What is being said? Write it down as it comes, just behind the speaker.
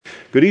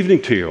Good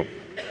evening to you.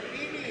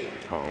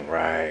 All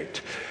right.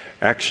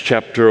 Acts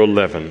chapter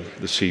 11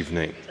 this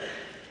evening.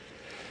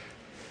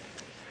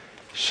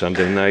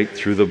 Sunday night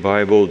through the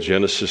Bible,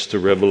 Genesis to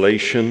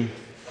Revelation.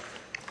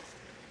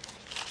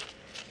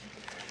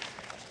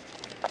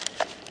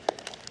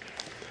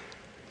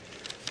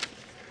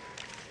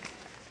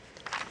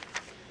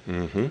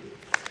 We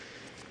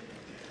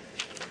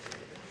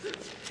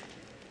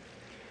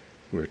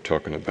were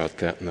talking about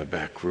that in the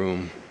back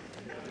room.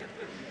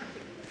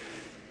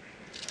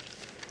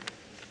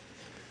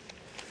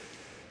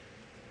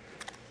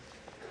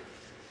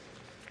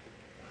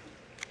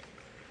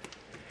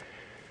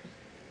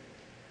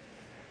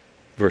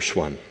 Verse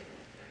 1.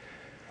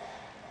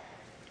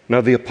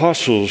 Now the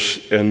apostles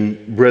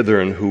and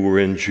brethren who were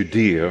in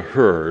Judea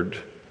heard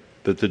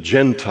that the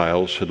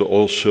Gentiles had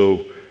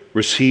also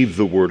received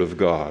the word of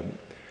God.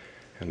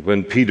 And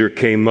when Peter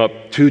came up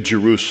to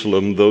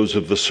Jerusalem, those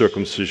of the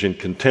circumcision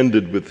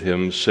contended with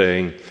him,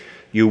 saying,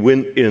 "You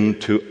went in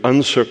to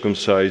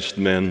uncircumcised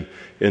men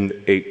and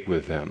ate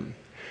with them."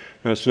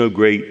 Now it's no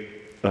great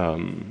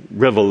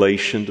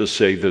revelation to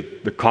say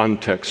that the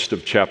context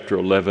of chapter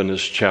 11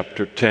 is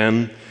chapter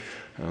 10.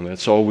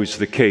 That's always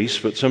the case,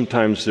 but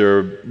sometimes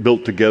they're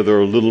built together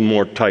a little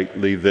more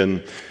tightly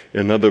than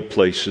in other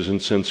places.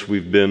 And since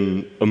we've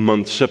been a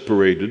month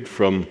separated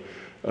from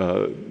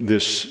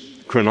this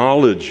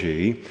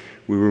chronology,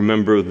 we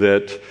remember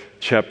that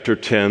chapter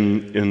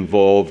 10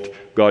 involved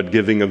God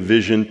giving a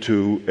vision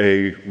to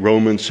a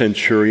Roman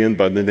centurion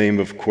by the name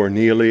of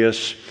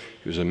Cornelius.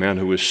 He was a man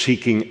who was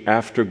seeking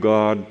after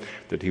God,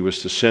 that he was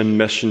to send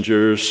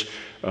messengers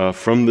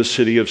from the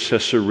city of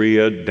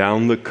Caesarea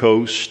down the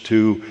coast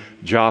to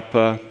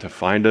Joppa to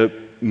find a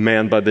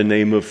man by the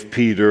name of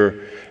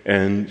Peter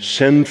and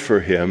send for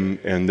him,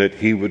 and that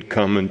he would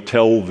come and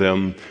tell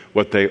them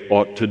what they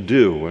ought to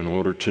do in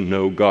order to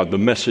know God, the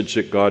message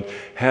that God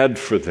had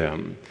for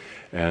them.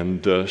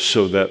 And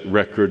so that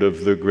record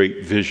of the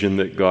great vision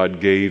that God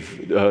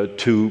gave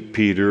to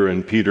Peter,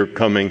 and Peter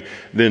coming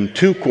then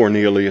to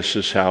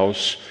Cornelius'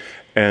 house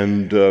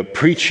and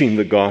preaching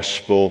the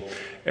gospel,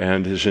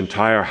 and his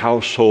entire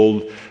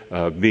household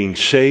being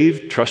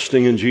saved,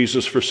 trusting in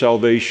Jesus for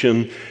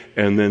salvation,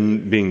 and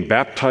then being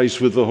baptized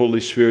with the Holy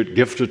Spirit,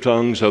 gift of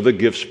tongues, other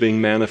gifts being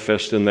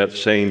manifest in that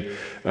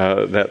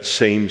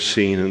same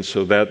scene. And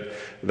so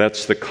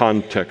that's the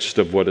context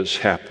of what has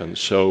happened.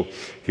 So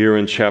here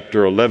in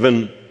chapter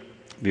 11,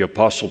 the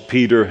Apostle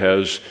Peter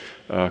has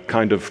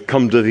kind of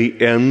come to the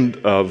end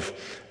of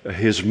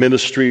his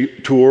ministry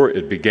tour.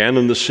 It began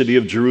in the city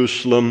of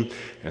Jerusalem,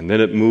 and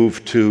then it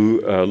moved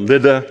to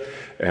Lydda,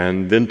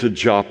 and then to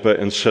Joppa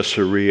and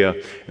Caesarea.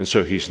 And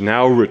so he's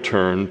now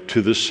returned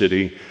to the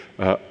city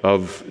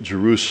of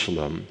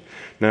Jerusalem.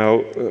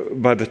 Now,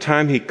 by the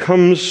time he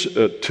comes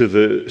to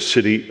the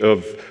city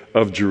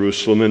of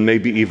Jerusalem, and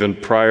maybe even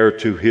prior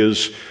to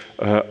his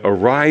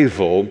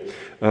arrival,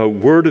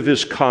 word of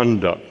his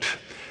conduct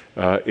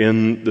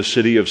in the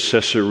city of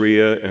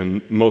Caesarea,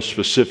 and most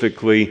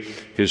specifically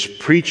his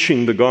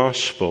preaching the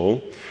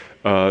gospel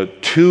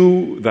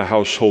to the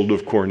household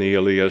of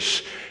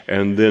Cornelius,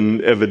 and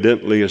then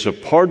evidently as a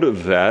part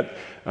of that,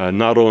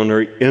 not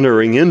only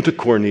entering into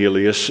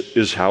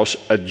Cornelius' house,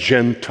 a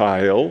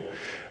Gentile,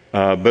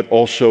 but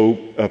also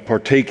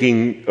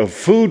partaking of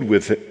food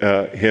with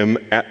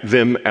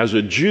them as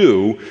a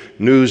Jew.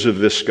 News of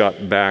this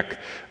got back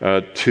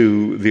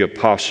to the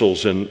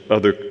apostles and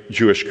other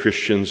Jewish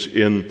Christians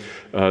in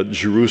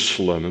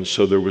Jerusalem. And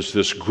so there was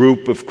this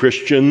group of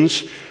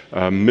Christians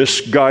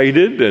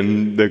misguided,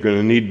 and they're going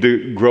to need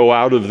to grow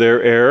out of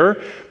their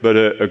error, but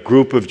a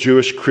group of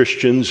Jewish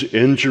Christians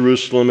in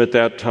Jerusalem at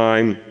that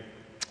time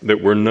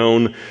that were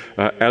known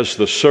as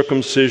the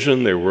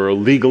circumcision. They were a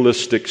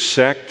legalistic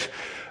sect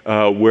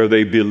where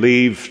they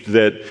believed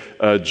that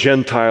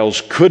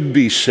Gentiles could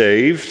be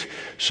saved.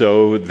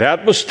 So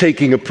that was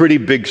taking a pretty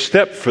big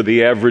step for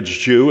the average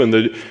Jew, and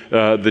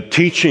the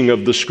teaching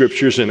of the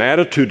Scriptures and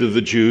attitude of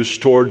the Jews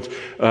toward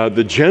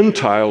the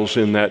Gentiles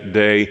in that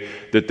day,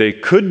 that they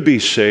could be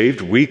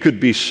saved, we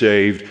could be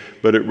saved,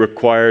 but it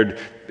required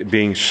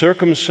being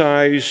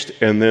circumcised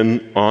and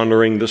then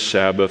honoring the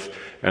Sabbath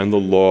and the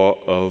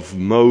law of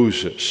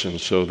Moses.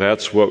 And so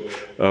that's what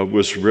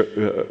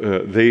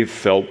they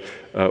felt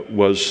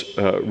was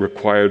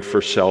required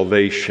for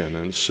salvation.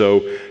 And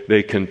so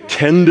they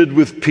contended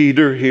with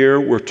Peter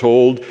here, we're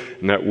told,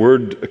 and that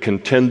word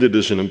contended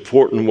is an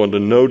important one to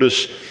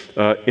notice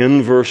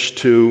in verse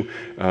 2.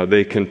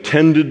 They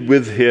contended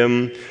with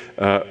him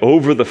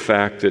over the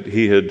fact that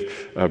he had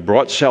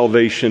brought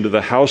salvation to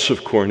the house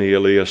of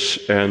Cornelius,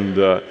 and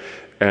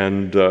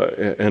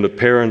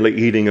apparently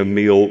eating a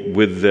meal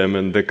with them.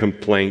 And the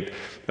complaint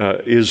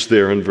is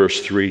there in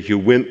verse 3. You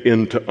went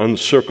into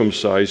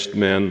uncircumcised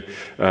men,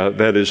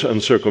 that is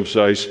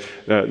uncircumcised,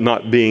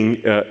 not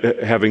being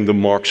having the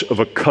marks of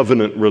a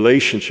covenant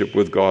relationship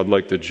with God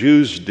like the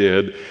Jews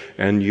did,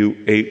 and you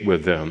ate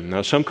with them.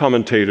 Now some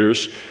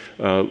commentators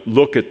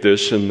look at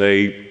this and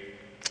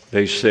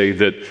they say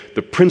that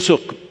the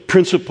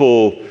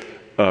principal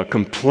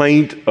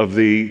complaint of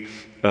the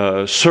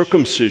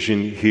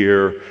circumcision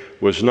here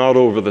was not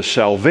over the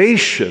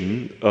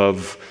salvation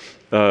of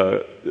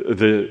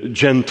the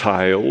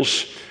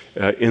Gentiles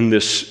in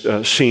this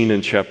scene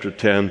in chapter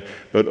 10,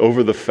 but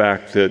over the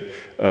fact that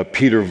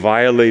Peter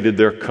violated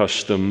their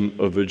custom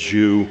of a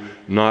Jew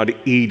not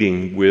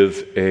eating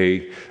with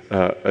a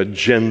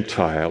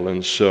Gentile.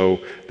 And so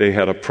they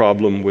had a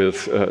problem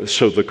with,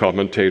 so the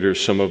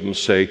commentators, some of them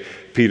say,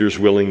 Peter's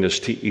willingness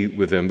to eat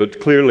with them.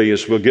 But clearly,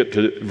 as we'll get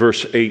to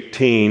verse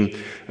 18,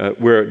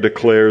 where it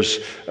declares,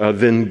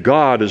 then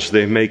God, as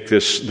they make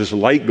this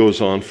light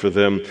goes on for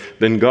them,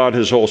 then God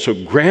has also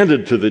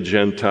granted to the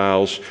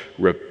Gentiles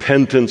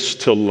repentance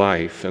to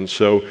life. And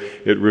so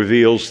it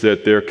reveals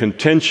that their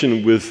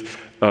contention with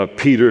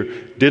Peter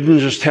didn't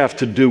just have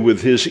to do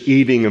with his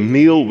eating a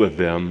meal with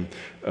them,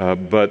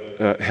 but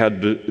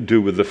had to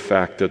do with the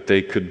fact that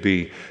they could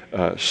be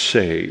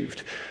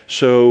saved.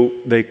 So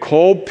they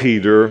called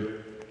Peter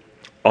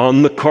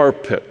on the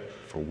carpet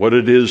for what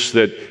it is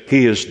that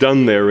he has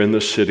done there in the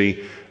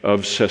city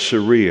of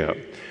Caesarea,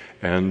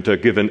 and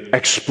give an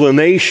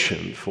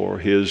explanation for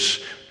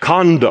his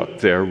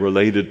conduct there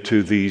related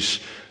to this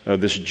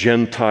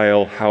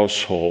Gentile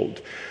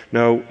household.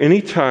 Now,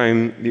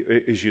 anytime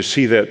as you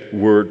see that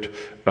word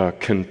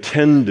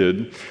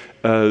contended,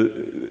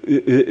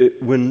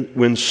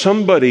 when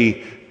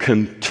somebody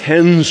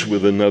contends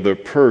with another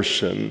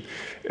person,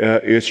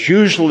 it's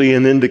usually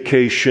an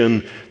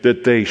indication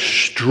that they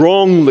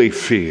strongly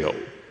feel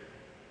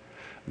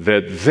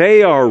that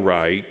they are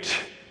right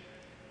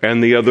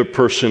and the other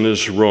person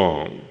is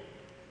wrong.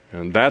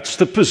 And that's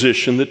the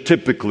position that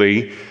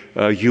typically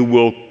you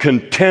will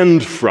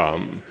contend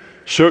from,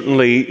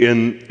 certainly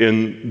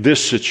in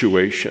this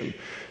situation.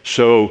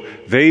 So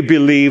they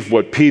believe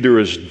what Peter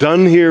has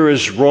done here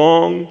is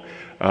wrong.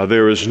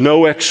 There is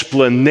no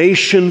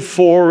explanation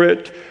for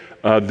it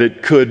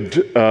that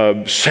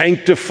could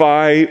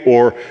sanctify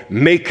or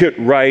make it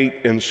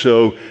right, and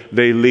so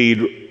they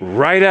lead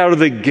right out of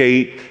the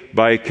gate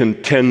by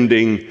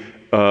contending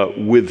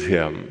with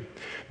him.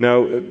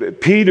 Now,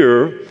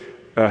 Peter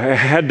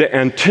had to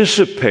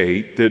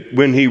anticipate that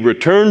when he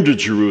returned to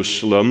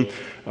Jerusalem,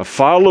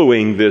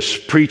 following this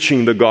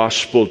preaching the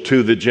gospel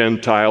to the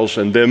Gentiles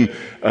and them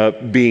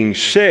being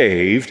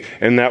saved,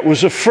 and that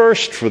was a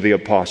first for the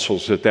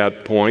apostles at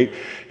that point,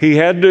 he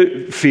had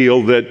to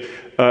feel that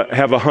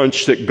have a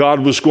hunch that God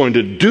was going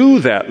to do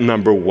that,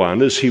 number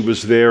one, as he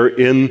was there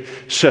in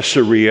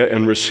Caesarea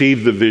and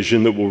received the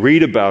vision that we'll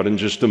read about in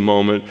just a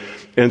moment.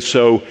 And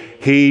so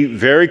he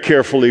very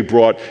carefully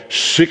brought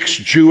 6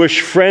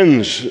 Jewish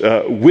friends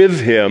with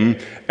him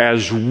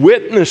as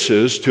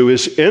witnesses to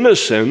his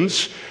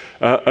innocence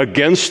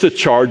against the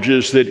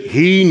charges that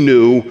he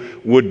knew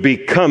would be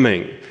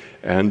coming.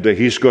 And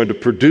he's going to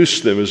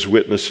produce them as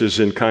witnesses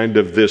in kind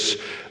of this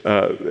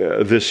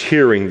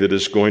hearing that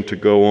is going to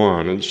go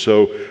on. And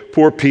so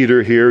poor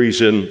Peter here,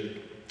 these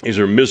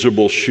are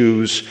miserable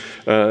shoes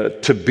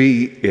to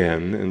be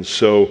in. And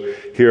so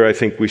here I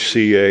think we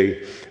see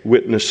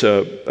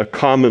a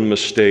common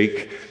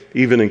mistake,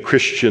 even in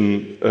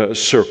Christian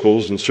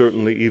circles, and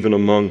certainly even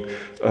among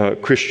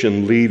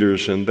Christian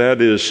leaders, and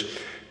that is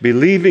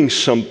believing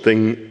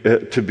something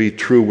to be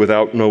true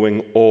without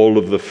knowing all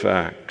of the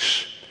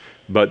facts.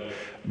 But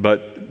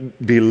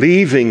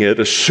believing it,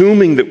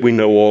 assuming that we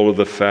know all of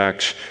the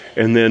facts,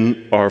 and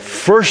then our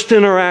first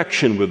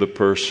interaction with a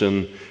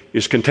person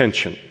is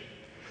contention.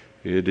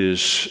 It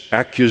is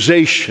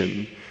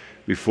accusation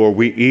before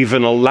we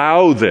even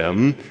allow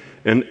them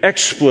an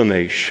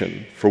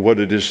explanation for what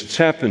it is that's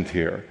happened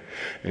here.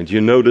 And you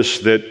notice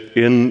that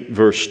in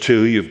verse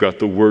 2, you've got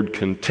the word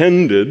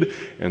contended,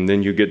 and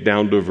then you get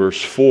down to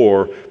verse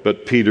 4,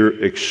 but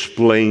Peter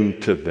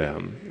explained to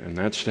them. And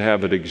that's to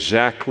have it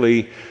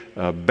exactly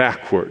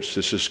backwards.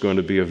 This is going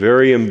to be a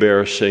very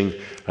embarrassing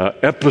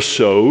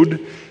episode.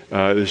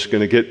 This is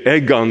going to get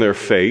egg on their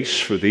face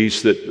for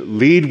these that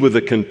lead with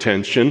a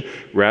contention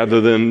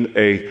rather than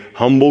a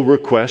humble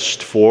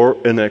request for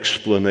an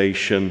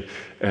explanation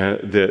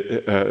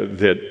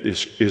that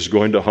is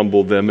going to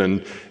humble them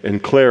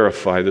and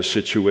clarify the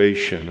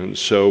situation. And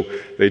so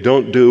they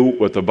don't do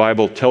what the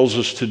Bible tells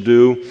us to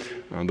do.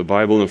 The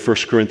Bible in 1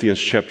 Corinthians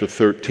chapter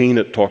 13,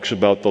 it talks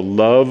about the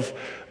love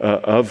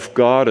of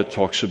God. It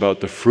talks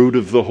about the fruit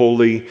of the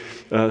Holy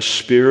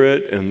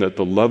Spirit, and that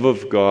the love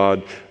of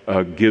God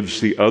gives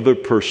the other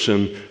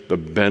person the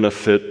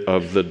benefit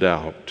of the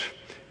doubt.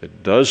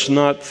 It does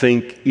not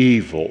think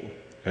evil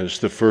as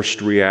the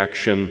first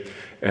reaction,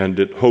 and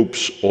it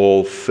hopes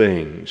all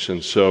things.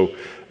 And so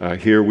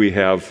here we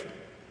have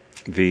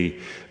the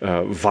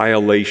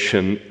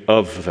violation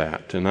of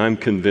that. And I'm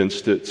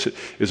convinced it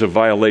is a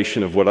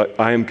violation of what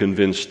I am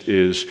convinced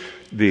is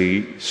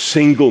the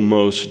single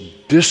most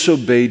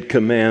disobeyed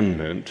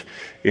commandment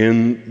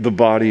in the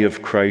body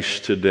of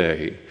Christ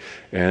today.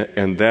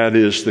 And that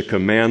is the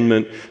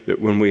commandment that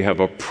when we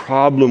have a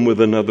problem with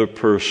another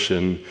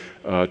person,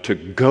 to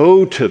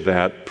go to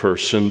that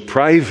person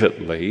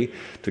privately,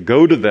 to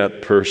go to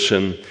that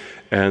person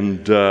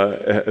and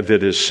that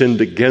has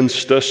sinned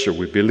against us, or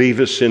we believe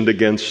has sinned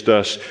against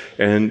us,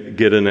 and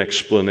get an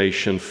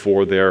explanation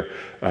for their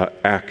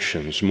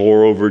actions.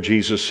 Moreover,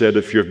 Jesus said,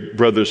 if your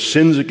brother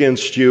sins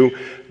against you,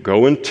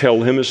 go and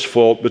tell him his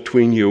fault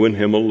between you and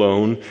him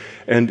alone.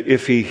 And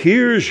if he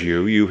hears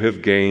you, you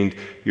have gained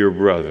your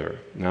brother.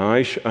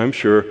 Now, I'm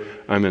sure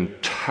I'm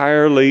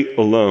entirely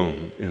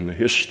alone in the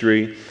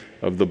history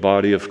of the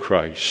body of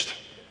Christ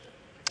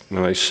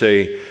when I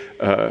say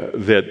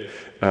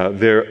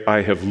that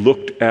I have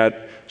looked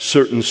at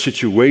certain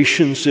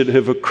situations that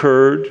have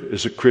occurred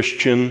as a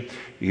Christian,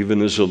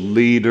 even as a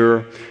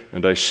leader,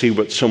 and I see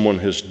what someone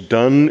has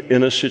done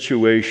in a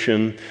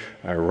situation.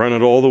 I run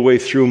it all the way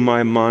through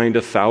my mind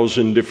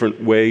 1,000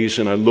 different ways,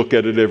 and I look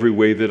at it every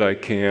way that I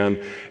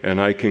can,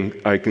 and I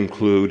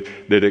conclude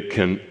that it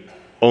can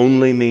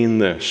only mean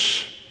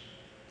this.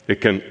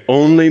 It can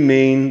only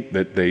mean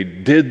that they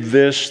did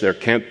this. There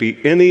can't be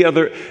any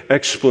other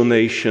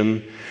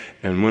explanation.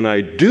 And when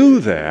I do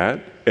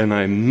that, and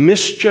I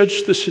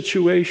misjudge the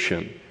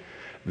situation,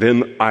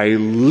 then I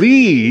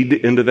lead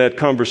into that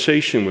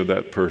conversation with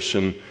that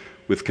person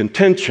with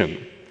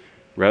contention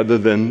rather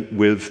than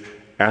with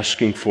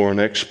asking for an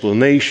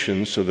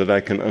explanation so that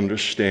I can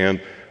understand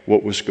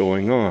what was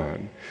going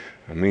on.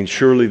 I mean,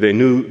 surely they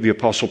knew the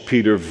Apostle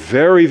Peter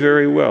very,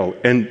 very well,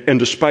 and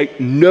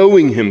despite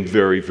knowing him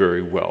very,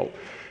 very well,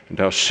 and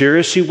how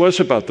serious he was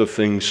about the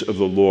things of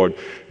the Lord,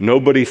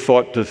 nobody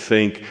thought to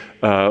think,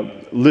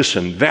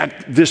 listen,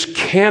 this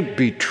can't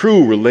be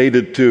true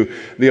related to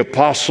the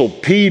Apostle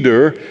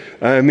Peter.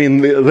 I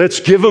mean, let's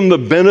give him the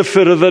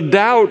benefit of the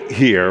doubt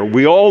here.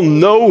 We all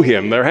know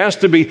him. There has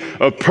to be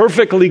a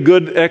perfectly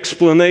good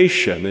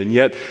explanation. And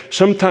yet,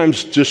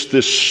 sometimes just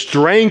this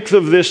strength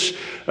of this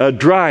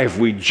drive,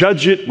 we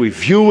judge it, we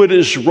view it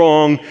as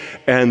wrong,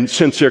 and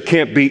since there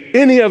can't be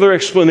any other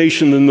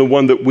explanation than the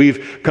one that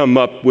we've come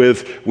up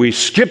with, we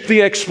skip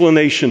the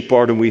explanation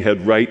part and we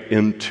head right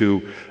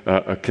into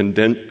a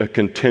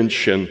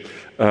contention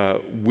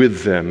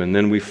with them. And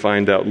then we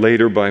find out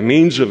later by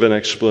means of an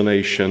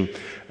explanation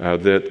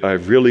that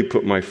I've really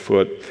put my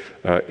foot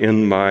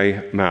in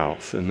my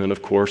mouth. And then,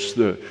 of course,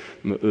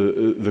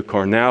 the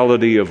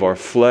carnality of our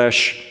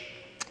flesh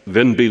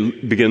then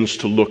begins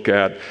to look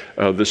at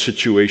the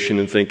situation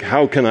and think,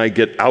 how can I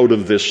get out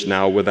of this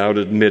now without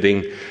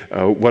admitting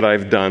what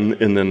I've done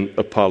and then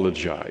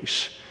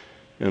apologize?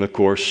 And, of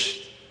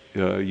course,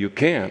 you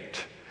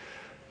can't.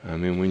 I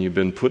mean, when you've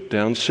been put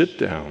down, sit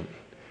down.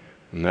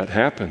 And that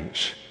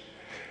happens.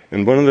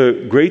 And one of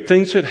the great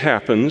things that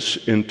happens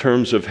in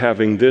terms of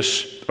having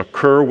this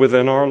occur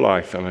within our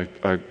life, and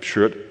I'm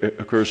sure it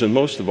occurs in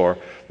most of our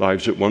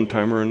lives at one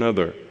time or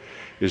another,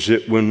 is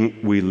that when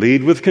we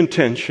lead with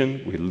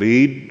contention, we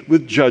lead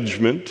with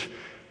judgment,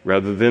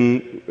 rather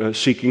than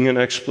seeking an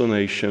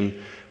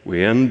explanation,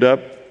 we end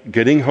up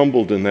getting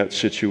humbled in that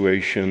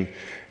situation.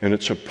 And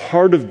it's a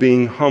part of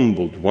being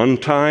humbled one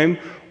time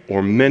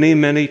or many,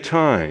 many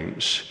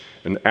times,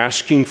 and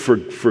asking for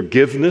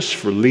forgiveness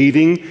for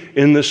leading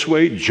in this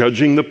way,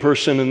 judging the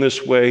person in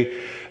this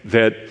way,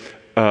 that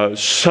at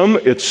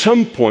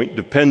some point,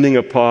 depending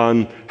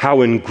upon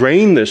how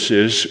ingrained this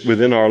is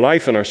within our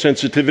life and our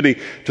sensitivity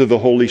to the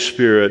Holy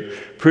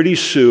Spirit, pretty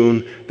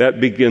soon that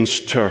begins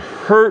to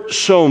hurt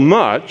so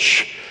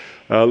much,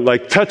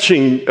 like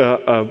touching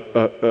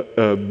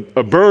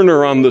a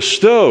burner on the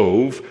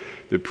stove,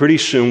 that pretty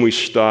soon we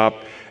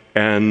stop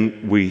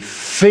and we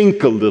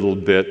think a little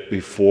bit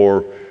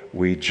before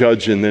we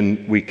judge, and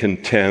then we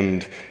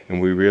contend, and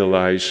we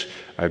realize,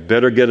 I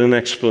better get an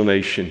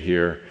explanation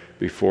here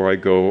before I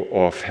go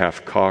off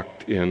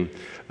half-cocked in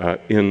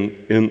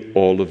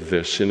all of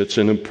this. And it's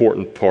an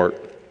important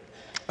part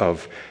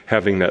of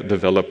having that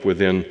develop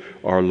within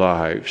our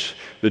lives.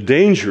 The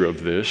danger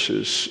of this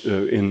is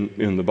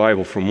in the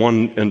Bible from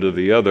one end to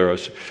the other.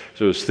 So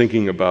I was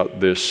thinking about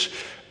this,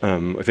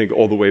 I think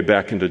all the way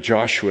back into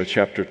Joshua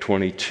chapter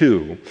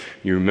 22.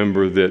 You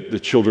remember that the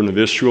children of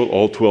Israel,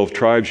 all 12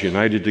 tribes,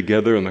 united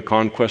together in the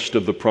conquest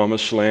of the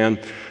Promised Land.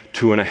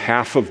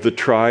 2.5 of the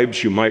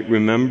tribes, you might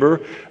remember,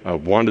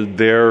 wanted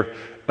their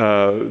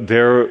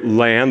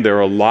land, their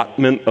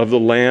allotment of the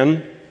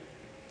land,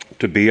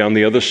 to be on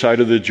the other side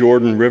of the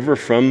Jordan River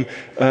from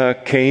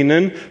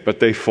Canaan, but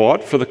they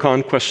fought for the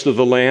conquest of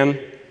the land.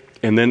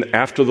 And then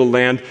after the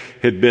land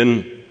had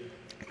been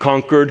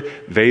conquered,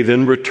 they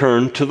then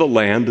returned to the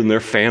land and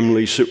their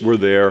families that were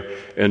there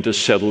and to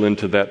settle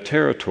into that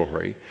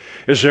territory.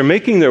 As they're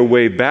making their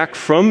way back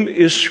from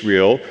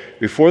Israel,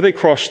 before they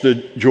crossed the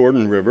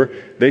Jordan River,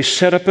 they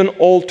set up an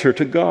altar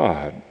to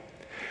God.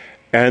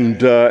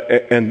 And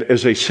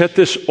as they set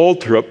this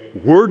altar up,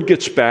 word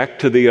gets back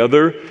to the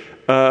other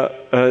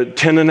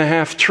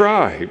 10.5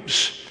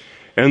 tribes.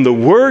 And the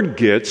word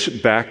gets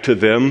back to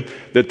them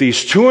that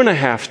these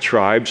 2.5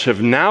 tribes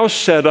have now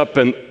set up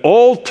an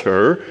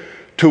altar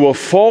to a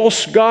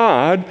false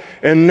god,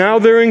 and now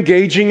they're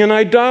engaging in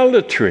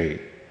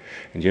idolatry.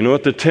 And you know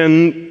what the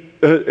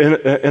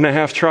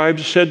 10.5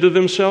 tribes said to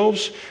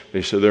themselves?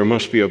 They said there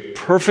must be a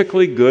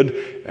perfectly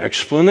good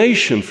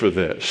explanation for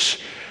this.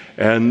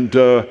 And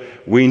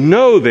we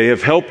know they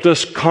have helped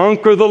us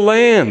conquer the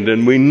land,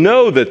 and we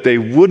know that they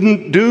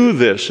wouldn't do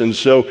this. And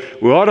so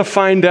we ought to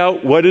find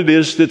out what it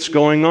is that's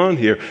going on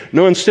here.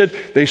 No, instead,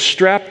 they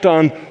strapped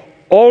on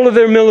all of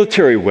their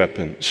military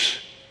weapons.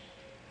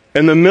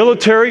 And the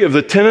military of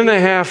the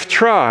 10.5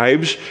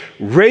 tribes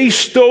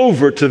raced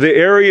over to the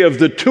area of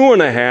the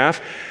 2.5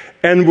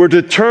 and were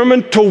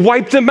determined to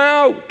wipe them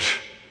out.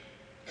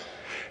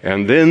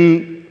 And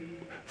then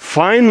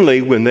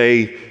finally, when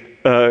they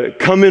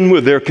come in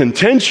with their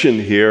contention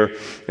here,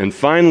 and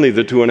finally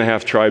the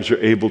 2.5 tribes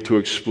are able to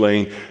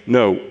explain,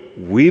 no,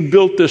 we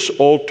built this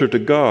altar to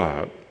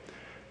God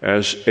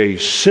as a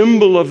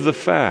symbol of the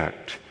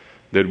fact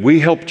that we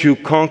helped you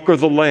conquer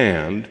the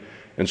land,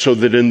 and so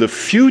that in the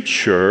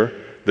future,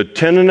 the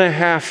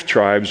 10.5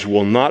 tribes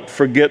will not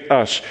forget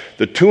us,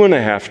 the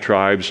 2.5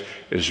 tribes,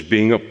 as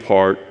being a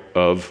part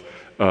of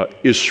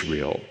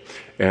Israel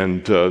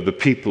and the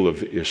people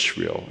of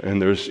Israel.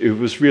 And it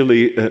was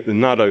really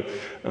not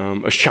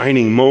a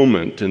shining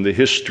moment in the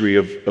history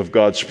of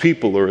God's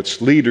people or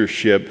its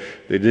leadership.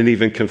 They didn't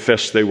even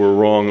confess they were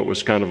wrong. It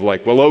was kind of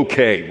like, well,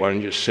 okay, why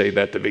don't you say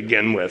that to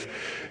begin with?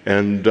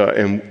 And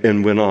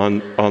went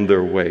on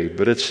their way.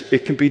 But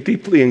it can be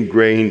deeply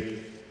ingrained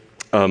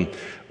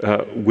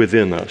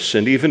within us.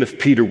 And even if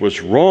Peter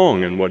was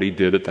wrong in what he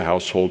did at the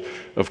household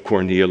of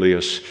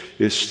Cornelius,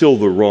 it's still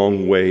the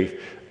wrong way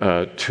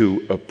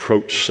to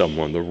approach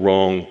someone, the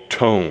wrong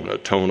tone, a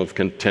tone of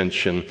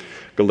contention.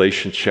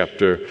 Galatians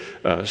chapter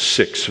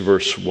 6,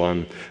 verse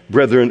 1.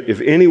 Brethren,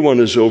 if anyone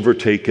is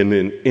overtaken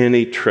in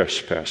any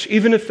trespass,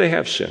 even if they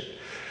have sinned,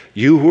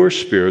 you who are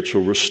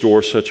spiritual,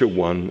 restore such a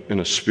one in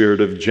a spirit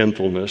of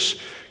gentleness,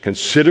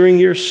 considering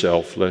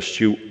yourself, lest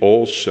you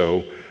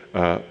also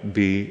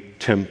be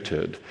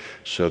tempted.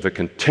 So the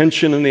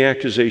contention and the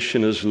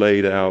accusation is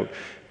laid out,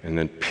 and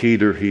then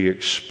Peter, he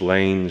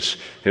explains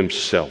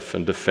himself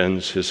and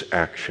defends his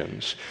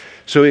actions.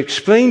 So he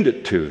explained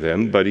it to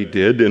them, but he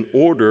did in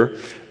order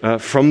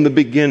from the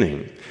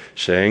beginning,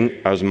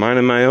 saying, I was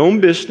minding my own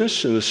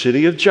business in the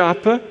city of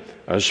Joppa.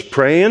 I was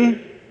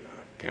praying.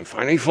 Can't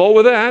find any fault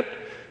with that.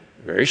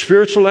 Very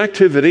spiritual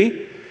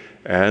activity.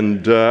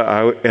 And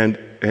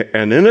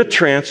in a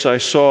trance I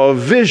saw a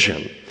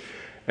vision,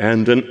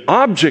 and an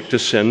object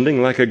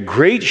ascending like a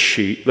great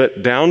sheet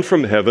let down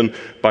from heaven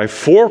by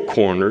 4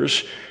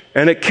 corners,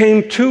 and it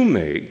came to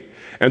me.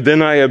 And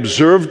then I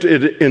observed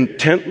it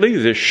intently,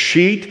 this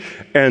sheet,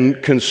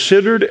 and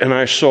considered, and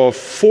I saw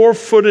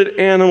 4-footed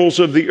animals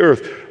of the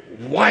earth,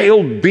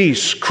 wild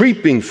beasts,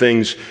 creeping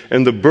things,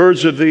 and the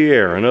birds of the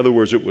air. In other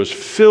words, it was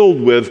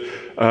filled with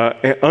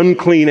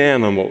unclean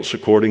animals,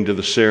 according to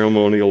the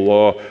ceremonial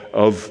law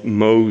of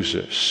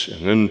Moses.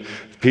 And then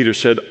Peter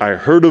said, I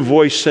heard a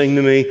voice saying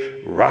to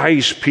me,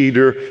 rise,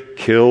 Peter,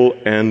 kill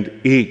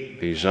and eat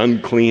these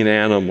unclean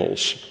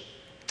animals.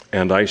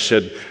 And I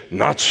said,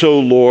 not so,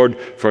 Lord,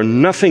 for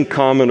nothing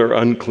common or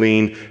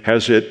unclean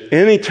has at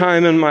any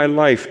time in my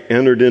life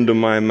entered into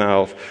my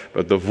mouth.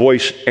 But the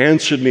voice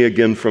answered me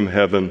again from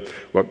heaven,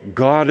 what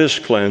God has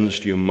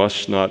cleansed, you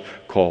must not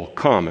call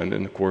common.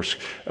 And of course,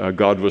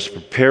 God was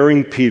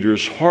preparing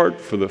Peter's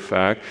heart for the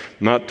fact,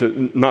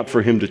 not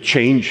for him to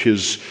change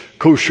his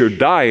kosher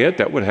diet.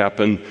 That would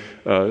happen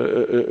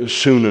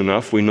soon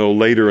enough. We know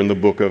later in the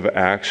book of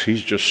Acts,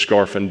 he's just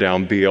scarfing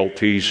down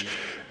BLTs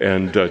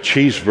and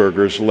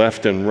cheeseburgers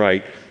left and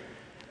right.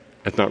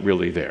 That's not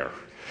really there.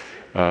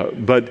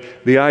 But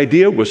the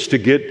idea was to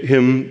get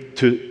him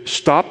to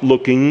stop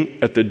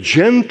looking at the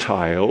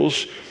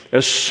Gentiles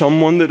as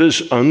someone that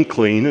is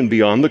unclean and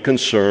beyond the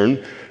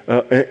concern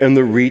and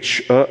the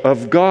reach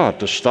of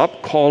God, to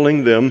stop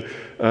calling them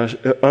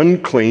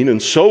unclean,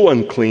 and so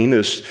unclean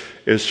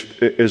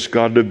as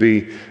God to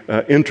be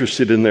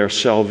interested in their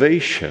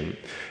salvation.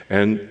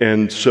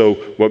 And so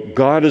what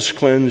God has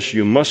cleansed,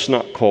 you must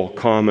not call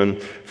common.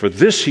 For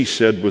this, he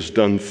said, was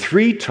done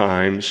 3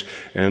 times,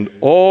 and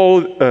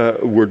all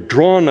were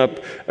drawn up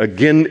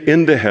again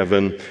into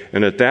heaven.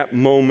 And at that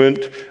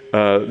moment,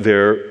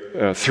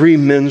 3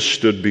 men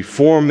stood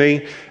before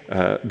me,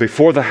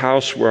 before the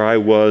house where I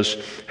was,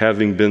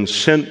 having been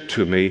sent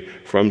to me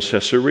from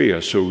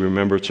Caesarea. So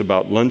remember, it's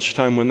about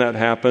lunchtime when that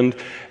happened.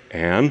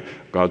 And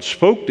God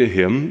spoke to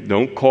him,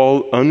 don't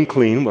call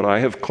unclean what I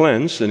have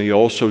cleansed. And he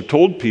also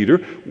told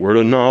Peter, word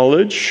of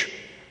knowledge,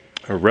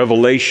 a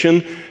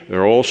revelation.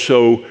 There are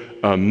also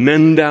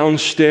men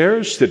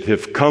downstairs that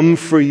have come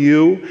for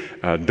you.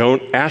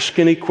 Don't ask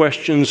any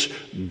questions,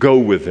 go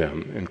with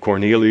them. And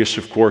Cornelius,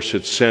 of course,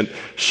 had sent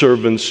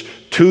servants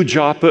to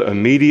Joppa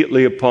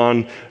immediately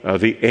upon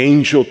the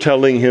angel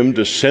telling him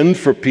to send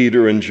for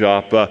Peter in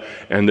Joppa,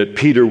 and that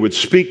Peter would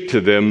speak to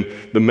them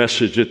the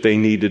message that they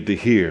needed to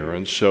hear.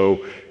 And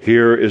so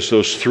here is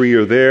those 3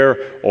 are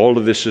there. All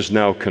of this is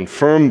now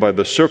confirmed by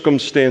the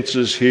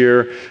circumstances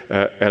here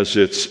as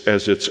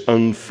it's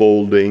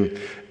unfolding,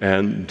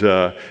 and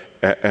that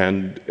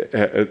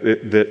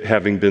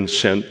having been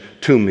sent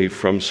to me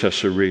from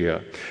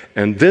Caesarea.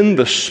 And then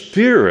the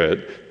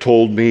Spirit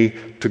told me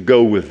to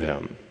go with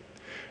them.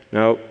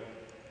 Now,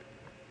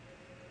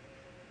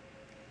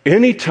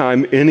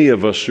 anytime any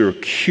of us are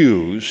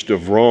accused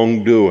of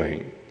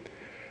wrongdoing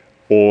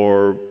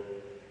or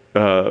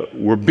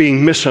we're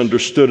being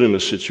misunderstood in a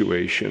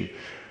situation,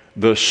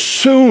 the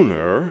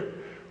sooner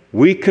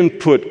we can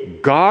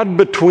put God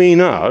between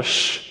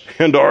us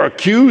and our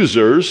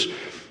accusers,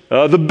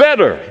 the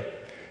better.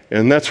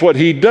 And that's what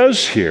he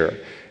does here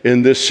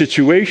in this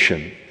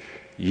situation.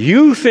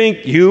 You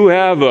think you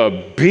have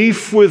a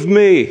beef with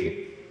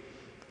me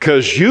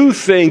because you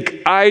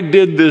think I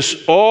did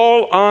this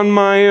all on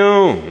my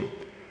own.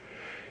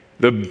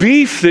 The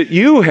beef that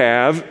you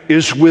have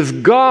is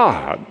with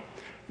God.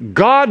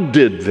 God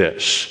did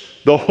this.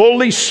 The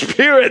Holy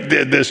Spirit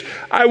did this.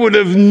 I would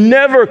have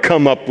never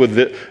come up with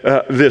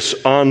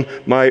this on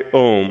my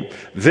own.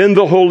 Then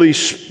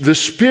the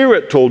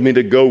Spirit told me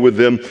to go with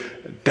them,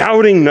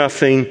 doubting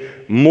nothing.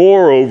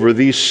 Moreover,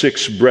 these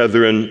 6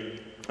 brethren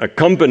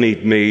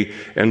accompanied me,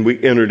 and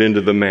we entered into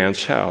the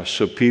man's house.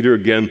 So Peter,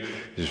 again,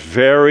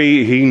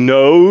 he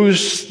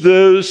knows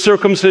the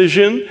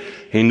circumcision.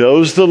 He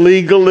knows the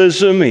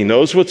legalism. He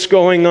knows what's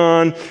going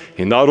on.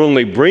 He not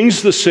only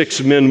brings the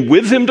 6 men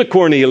with him to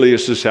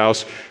Cornelius'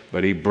 house,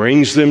 but he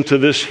brings them to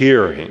this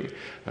hearing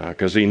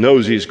because he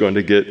knows he's going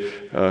to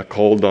get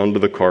called onto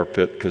the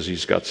carpet because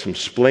he's got some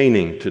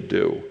splaining to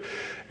do.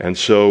 And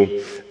so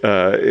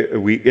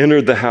we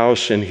entered the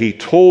house, and he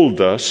told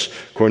us,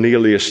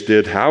 Cornelius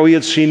did, how he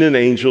had seen an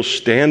angel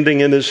standing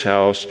in his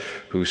house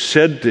who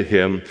said to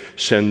him,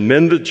 "Send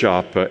men to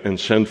Joppa and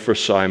send for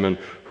Simon,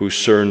 whose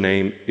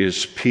surname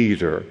is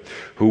Peter,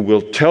 who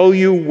will tell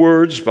you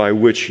words by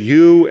which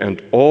you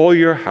and all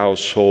your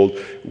household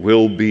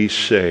will be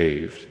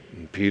saved."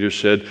 And Peter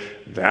said,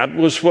 that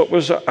was what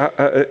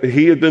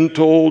he had been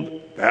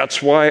told.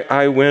 That's why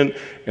I went.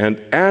 And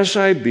as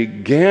I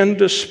began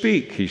to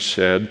speak, he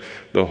said,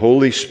 the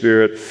Holy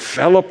Spirit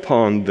fell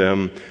upon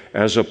them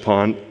as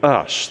upon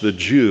us, the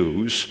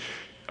Jews,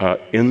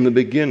 in the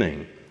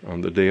beginning,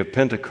 on the day of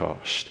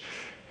Pentecost.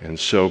 And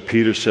so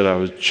Peter said, I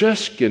was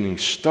just getting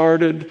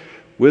started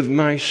with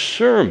my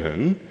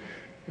sermon,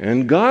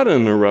 and God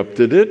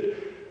interrupted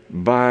it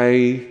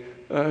by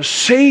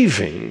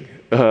saving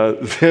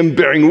them,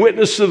 bearing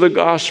witness to the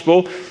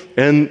gospel,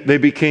 and they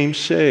became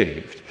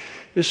saved.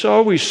 It's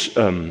always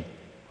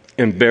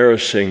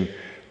embarrassing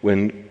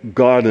when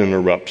God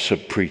interrupts a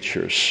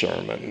preacher's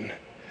sermon.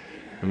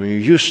 I mean, you're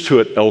used to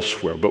it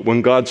elsewhere, but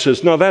when God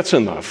says, no, that's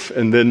enough,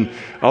 and then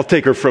I'll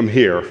take her from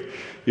here.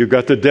 You've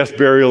got the death,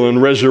 burial,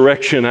 and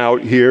resurrection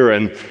out here,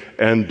 and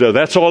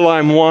that's all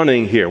I'm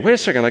wanting here. Wait a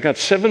second, I got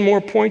 7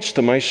 more points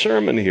to my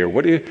sermon here.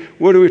 What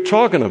are we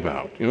talking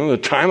about? You know, the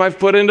time I've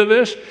put into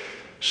this?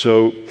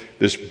 So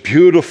this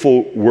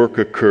beautiful work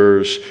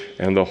occurs,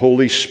 and the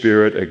Holy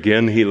Spirit,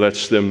 again, he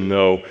lets them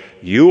know,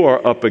 you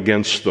are up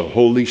against the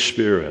Holy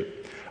Spirit.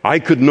 I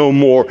could no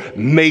more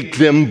make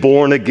them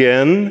born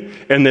again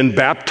and then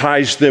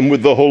baptize them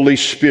with the Holy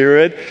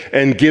Spirit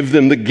and give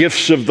them the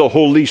gifts of the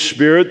Holy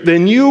Spirit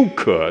than you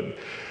could.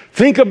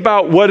 Think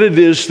about what it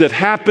is that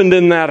happened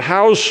in that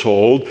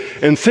household,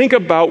 and think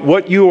about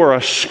what you are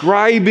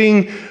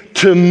ascribing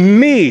to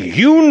me.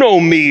 You know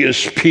me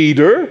as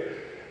Peter.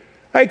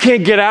 I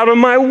can't get out of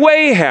my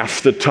way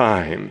half the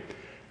time.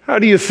 How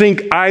do you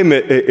think I'm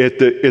at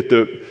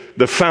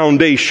the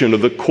foundation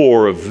of the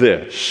core of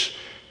this?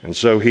 And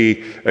so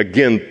he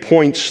again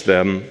points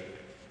them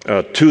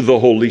to the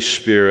Holy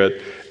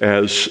Spirit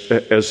as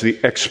the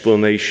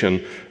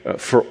explanation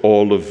for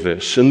all of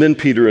this. And then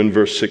Peter in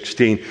verse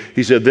 16,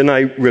 he said, then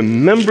I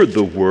remembered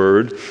the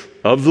word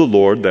of the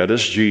Lord, that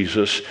is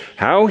Jesus,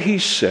 how he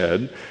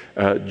said,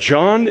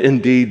 John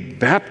indeed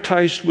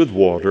baptized with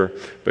water,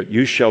 but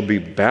you shall be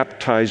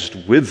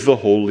baptized with the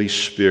Holy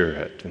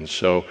Spirit. And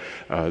so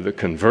the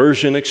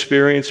conversion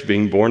experience,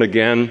 being born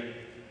again,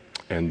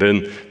 and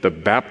then the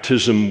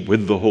baptism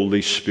with the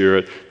Holy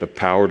Spirit, the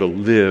power to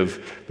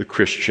live the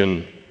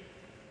Christian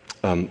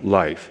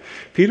life.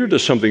 Peter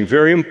does something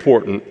very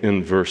important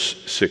in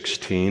verse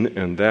 16,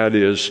 and that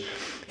is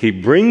he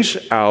brings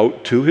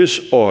out to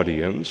his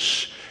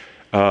audience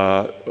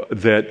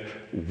that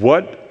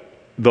what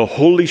the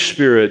Holy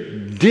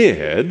Spirit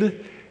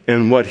did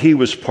and what he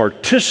was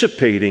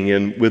participating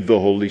in with the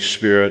Holy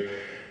Spirit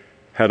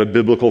had a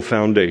biblical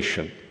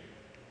foundation.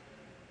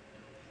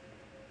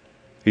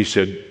 He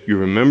said, you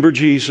remember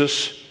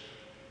Jesus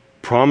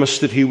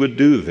promised that he would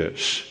do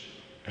this.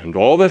 And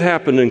all that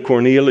happened in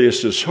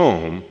Cornelius'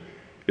 home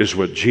is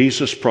what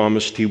Jesus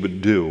promised he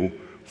would do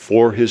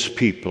for his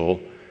people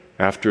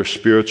after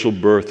spiritual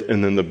birth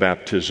and then the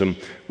baptism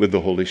with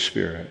the Holy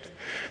Spirit.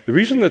 The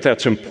reason that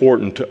that's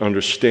important to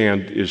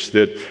understand is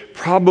that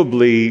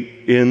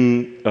probably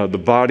in the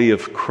body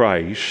of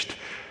Christ,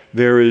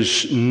 there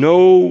is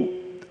no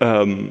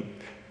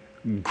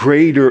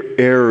greater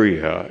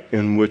area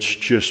in which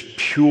just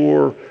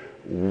pure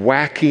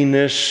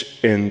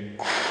wackiness and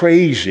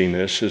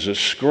craziness is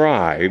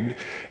ascribed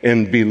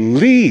and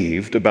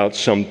believed about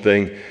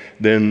something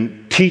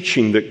than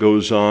teaching that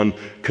goes on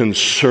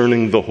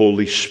concerning the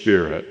Holy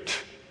Spirit.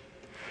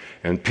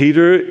 And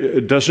Peter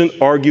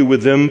doesn't argue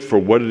with them for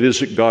what it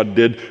is that God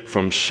did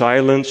from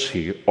silence.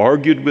 He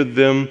argued with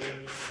them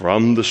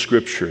from the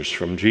Scriptures,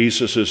 from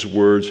Jesus'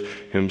 words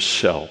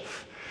himself.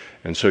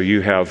 And so you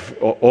have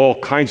all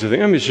kinds of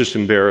things. I mean, it's just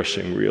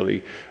embarrassing,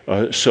 really,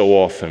 so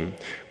often,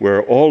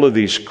 where all of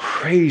these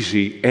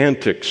crazy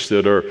antics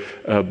that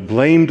are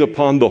blamed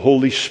upon the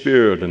Holy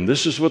Spirit, and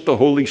this is what the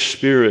Holy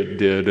Spirit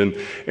did,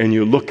 and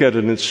you look at it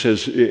and it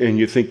says, and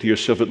you think to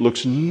yourself, it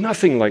looks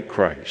nothing like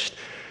Christ.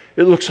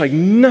 It looks like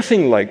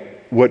nothing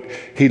like what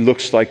he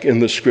looks like in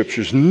the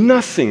Scriptures,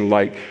 nothing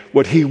like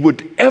what he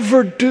would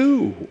ever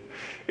do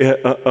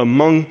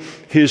among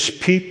his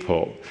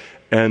people.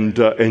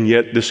 And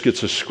yet this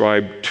gets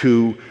ascribed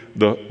to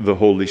the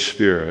Holy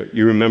Spirit.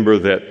 You remember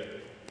that,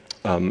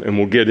 and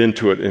we'll get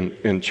into it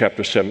in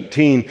chapter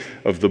 17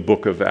 of the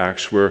book of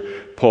Acts, where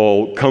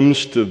Paul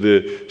comes to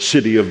the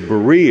city of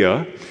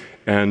Berea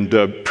and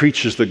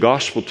preaches the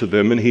gospel to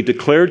them, and he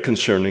declared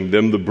concerning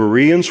them, the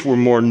Bereans were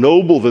more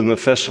noble than the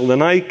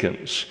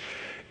Thessalonians,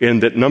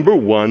 in that, number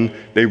one,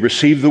 they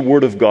received the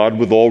word of God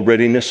with all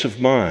readiness of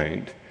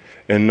mind.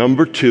 And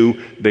number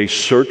two, they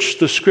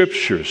searched the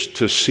Scriptures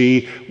to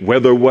see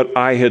whether what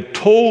I had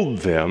told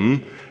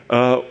them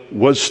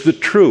was the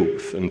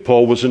truth. And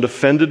Paul wasn't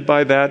offended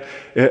by that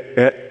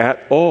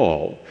at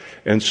all.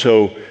 And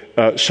so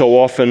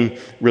often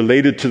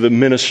related to the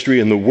ministry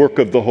and the work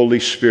of the Holy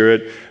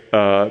Spirit,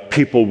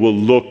 people will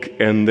look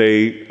and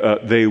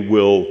they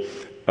will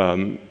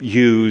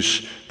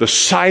use the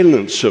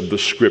silence of the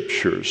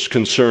Scriptures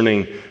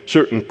concerning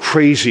certain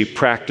crazy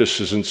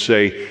practices and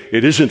say,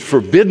 it isn't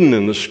forbidden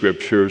in the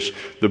Scriptures.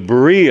 The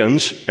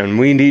Bereans, and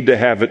we need to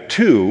have it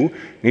too,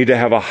 need to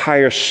have a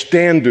higher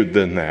standard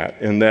than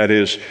that. And that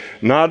is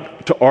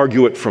not to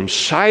argue it from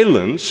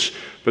silence,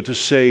 but to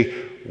say,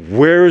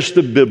 where's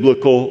the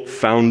biblical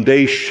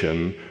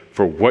foundation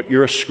for what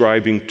you're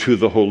ascribing to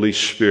the Holy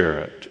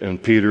Spirit?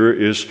 And Peter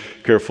is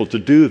careful to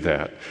do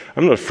that.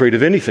 I'm not afraid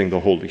of anything the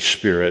Holy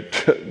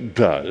Spirit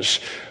does.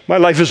 My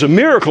life is a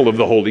miracle of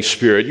the Holy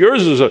Spirit.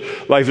 Yours is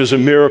life is a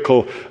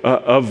miracle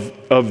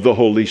of the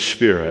Holy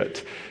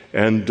Spirit.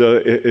 And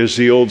as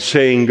the old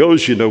saying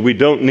goes, we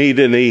don't need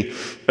any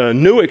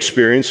new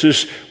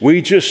experiences.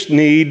 We just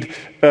need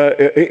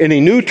any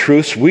new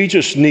truths. We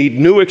just need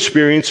new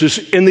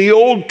experiences in the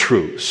old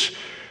truths.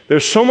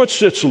 There's so much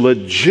that's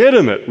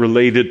legitimate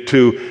related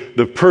to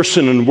the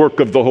person and work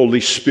of the Holy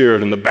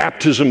Spirit and the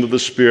baptism of the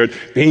Spirit,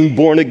 being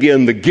born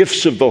again, the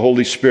gifts of the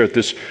Holy Spirit,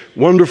 this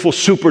wonderful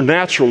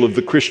supernatural of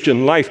the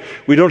Christian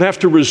life. We don't have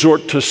to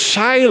resort to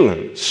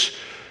silence,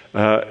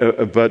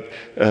 but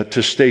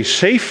to stay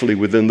safely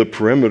within the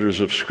perimeters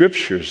of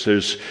Scriptures.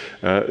 There's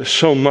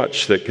so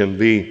much that can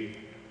be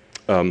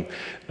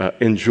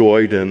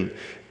enjoyed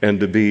and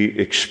to be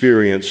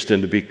experienced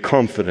and to be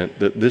confident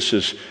that this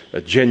is a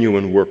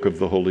genuine work of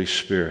the Holy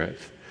Spirit.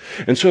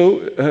 And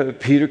so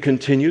Peter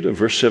continued in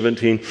verse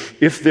 17,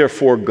 if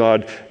therefore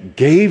God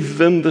gave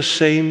them the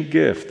same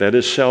gift, that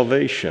is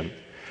salvation,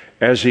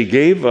 as he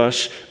gave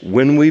us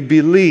when we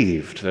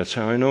believed. That's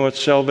how I know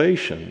it's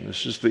salvation.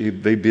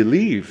 They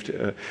believed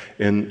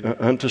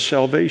unto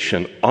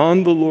salvation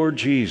on the Lord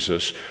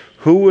Jesus.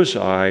 Who was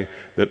I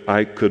that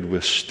I could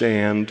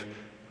withstand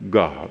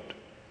God?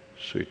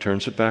 So he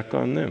turns it back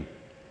on them.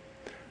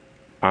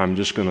 I'm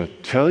just going to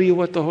tell you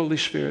what the Holy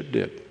Spirit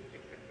did.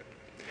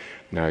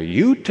 Now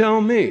you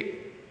tell me,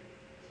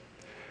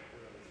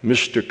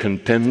 Mr.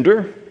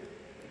 Contender,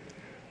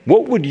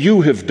 what would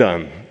you have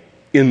done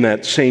in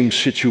that same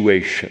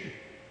situation?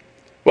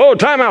 Whoa,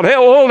 time out. Hey,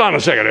 hold on a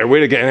second there.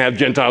 We can't have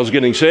Gentiles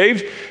getting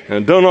saved,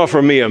 and don't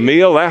offer me a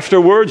meal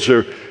afterwards.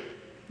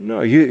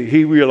 No,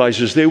 he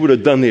realizes they would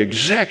have done the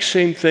exact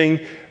same thing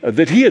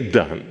that he had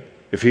done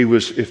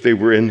if they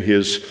were in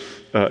his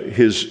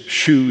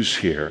shoes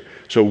here.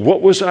 So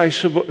what was I?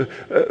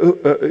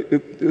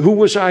 Who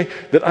was I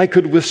that I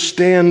could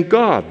withstand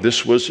God?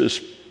 This was, as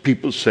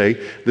people say,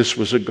 this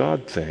was a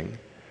God thing.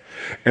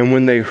 And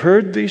when they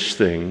heard these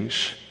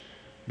things,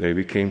 they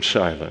became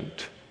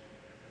silent.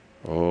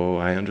 Oh,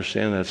 I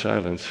understand that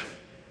silence.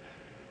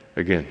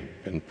 Again,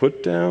 been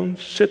put down,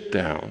 sit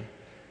down.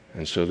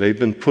 And so they've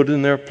been put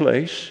in their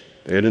place.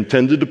 They had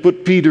intended to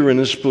put Peter in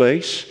his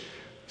place.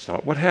 It's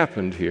not what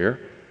happened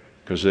here,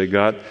 because they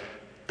got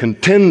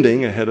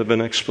contending ahead of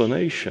an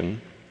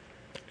explanation,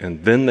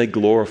 and then they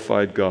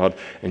glorified God,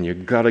 and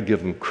you've got to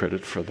give them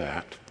credit for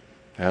that.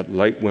 That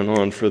light went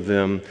on for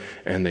them,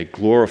 and they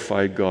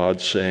glorified God,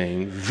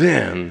 saying,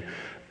 then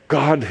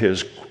God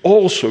has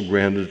also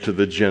granted to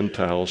the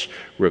Gentiles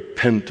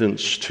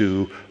repentance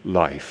to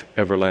life,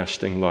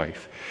 everlasting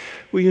life.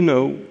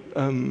 Well,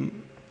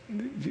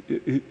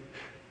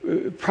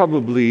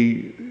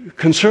 probably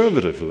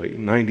conservatively,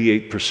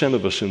 98%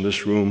 of us in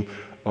this room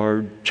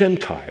are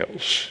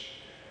Gentiles.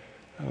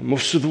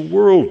 Most of the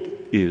world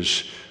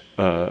is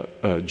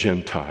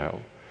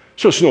Gentile.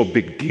 So it's no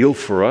big deal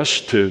for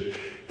us to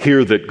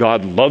hear that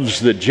God loves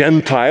the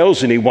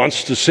Gentiles and he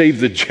wants to save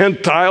the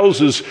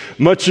Gentiles as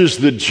much as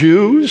the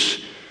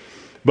Jews.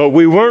 But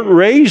we weren't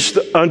raised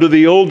under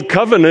the old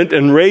covenant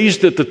and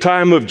raised at the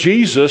time of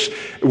Jesus,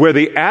 where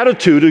the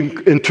attitude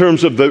in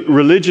terms of the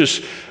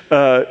religious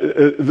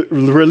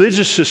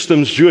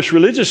systems, Jewish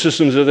religious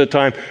systems at the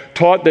time,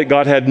 taught that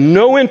God had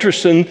no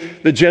interest in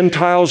the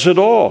Gentiles at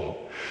all.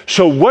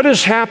 So what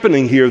is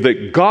happening here?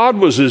 That God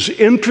was as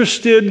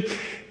interested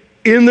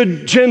in the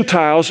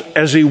Gentiles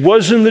as he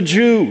was in the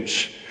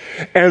Jews,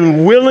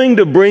 and willing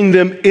to bring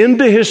them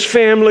into his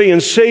family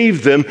and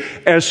save them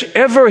as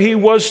ever he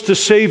was to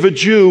save a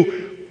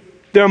Jew.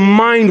 Their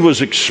mind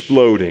was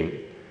exploding.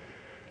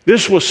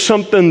 This was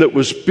something that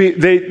was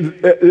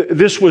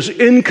this was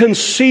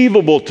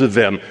inconceivable to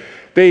them.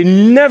 They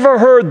never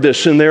heard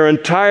this in their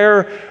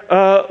entire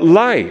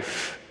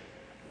life.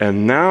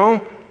 And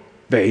now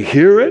they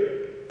hear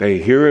it. They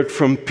hear it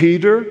from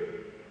Peter,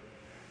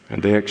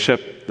 and they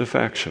accept the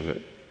facts of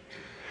it.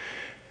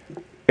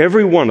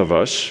 Every one of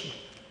us,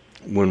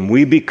 when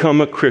we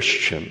become a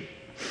Christian,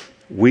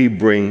 we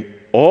bring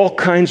all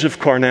kinds of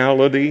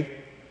carnality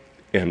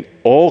and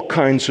all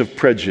kinds of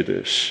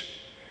prejudice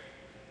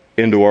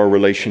into our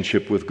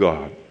relationship with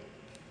God.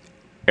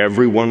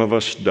 Every one of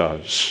us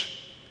does.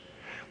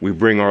 We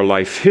bring our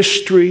life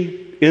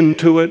history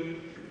into it,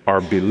 our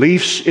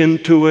beliefs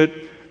into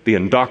it, the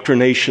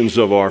indoctrinations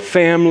of our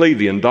family,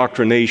 the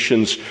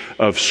indoctrinations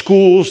of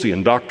schools, the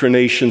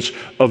indoctrinations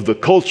of the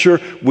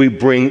culture. We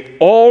bring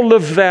all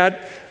of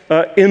that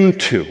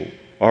into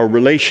our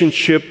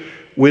relationship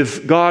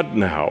with God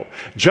now.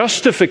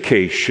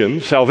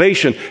 Justification,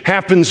 salvation,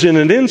 happens in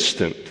an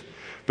instant.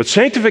 But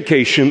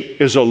sanctification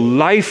is a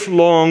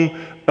lifelong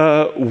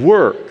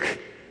work.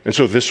 And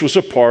so this was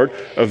a part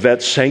of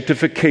that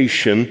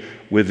sanctification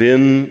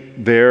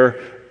within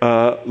their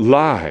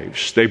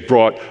lives. They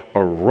brought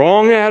a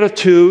wrong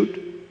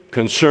attitude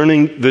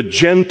concerning the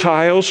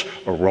Gentiles,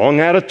 a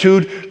wrong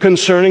attitude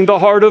concerning the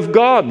heart of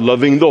God,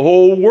 loving the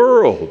whole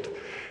world.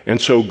 And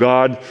so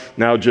God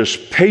now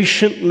just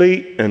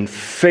patiently and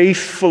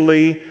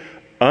faithfully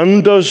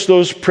undoes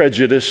those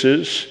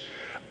prejudices,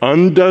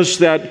 undoes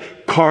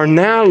that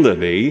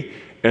carnality,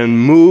 and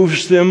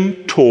moves them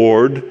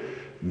toward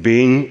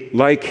being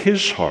like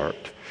his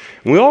heart.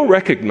 And we all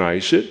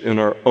recognize it in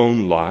our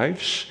own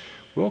lives.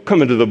 We all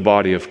come into the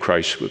body of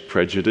Christ with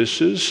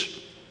prejudices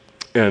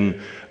and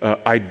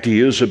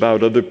ideas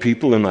about other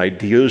people and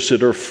ideas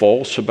that are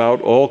false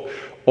about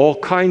all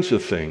kinds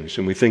of things.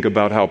 And we think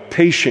about how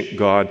patient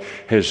God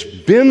has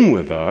been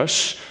with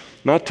us,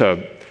 not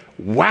to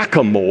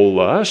whack-a-mole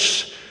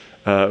us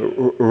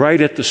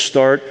right at the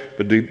start,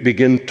 but to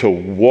begin to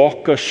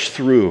walk us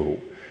through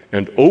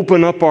and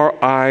open up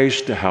our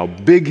eyes to how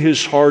big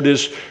his heart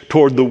is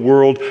toward the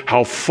world,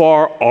 how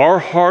far our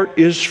heart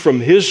is from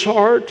his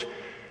heart,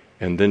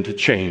 and then to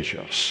change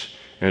us.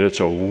 And it's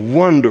a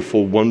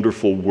wonderful,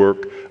 wonderful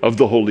work of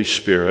the Holy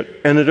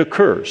Spirit, and it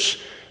occurs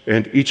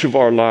in each of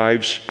our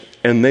lives,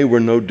 and they were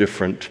no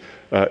different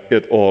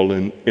at all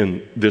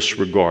in this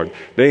regard.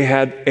 They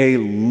had a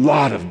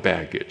lot of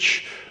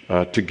baggage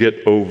to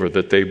get over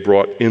that they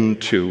brought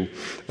into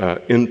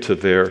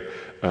their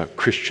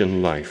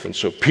Christian life. And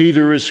so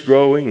Peter is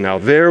growing. Now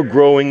they're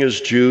growing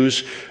as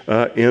Jews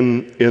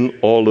in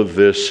all of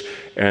this,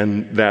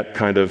 and that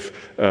kind of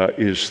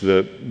is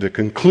the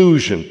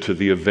conclusion to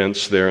the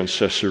events there in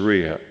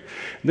Caesarea.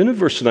 Then in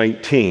verse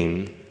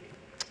 19,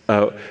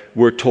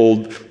 we're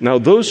told, now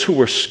those who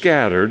were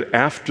scattered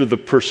after the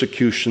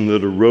persecution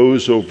that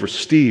arose over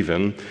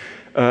Stephen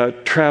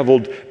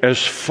traveled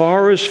as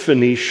far as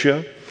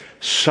Phoenicia,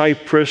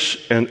 Cyprus,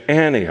 and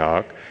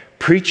Antioch,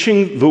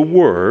 preaching the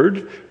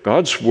word,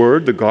 God's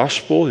word, the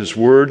gospel, his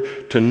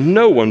word, to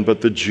no one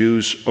but the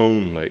Jews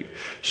only.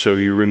 So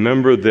you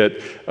remember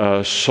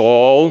that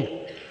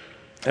Saul,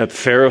 a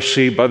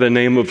Pharisee by the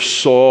name of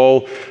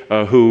Saul,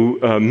 who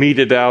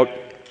meted out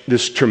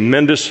this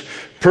tremendous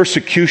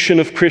persecution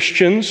of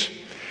Christians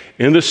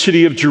in the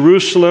city of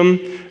Jerusalem,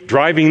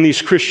 driving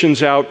these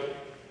Christians out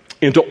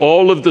into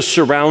all of the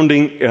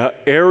surrounding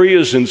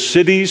areas and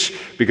cities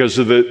because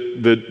of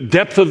the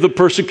depth of the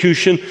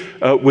persecution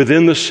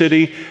within the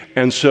city.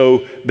 And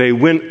so they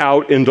went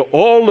out into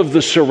all of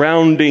the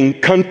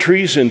surrounding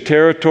countries and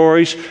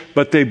territories,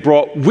 but they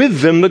brought with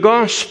them the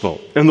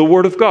gospel and the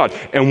word of God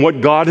and what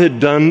God had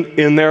done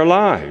in their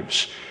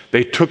lives.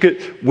 They took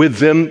it with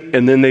them,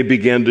 and then they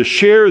began to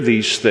share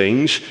these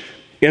things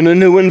in a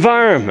new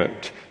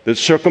environment that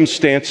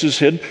circumstances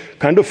had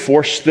kind of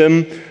forced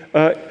them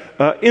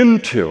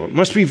into. It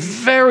must be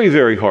very,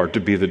 very hard to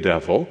be the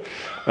devil.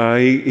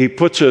 He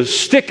puts a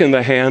stick in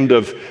the hand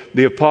of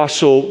the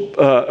apostle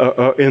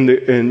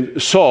in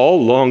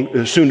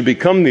Saul, soon to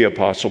become the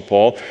apostle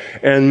Paul,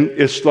 and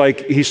it's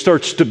like he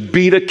starts to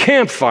beat a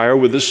campfire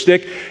with a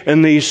stick,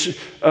 and these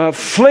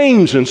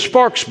flames and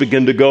sparks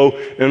begin to go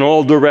in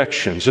all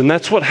directions. And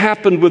that's what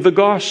happened with the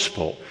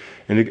gospel.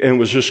 And it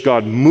was just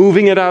God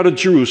moving it out of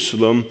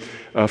Jerusalem,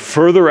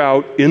 further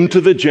out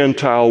into the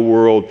Gentile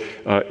world,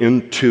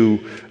 into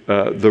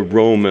the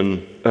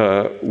Roman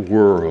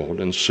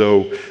world. And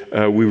so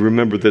we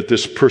remember that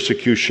this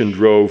persecution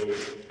drove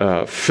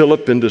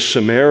Philip into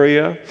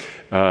Samaria,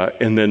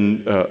 And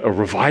then a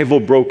revival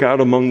broke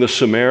out among the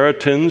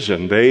Samaritans,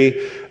 and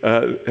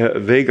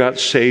they got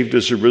saved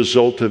as a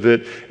result of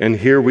it. And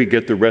here we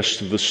get the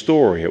rest of the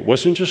story. It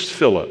wasn't just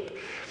Philip.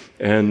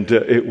 And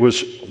it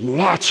was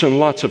lots and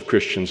lots of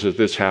Christians that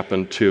this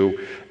happened to.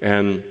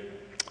 And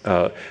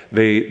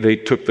they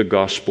took the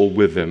gospel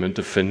with them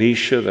into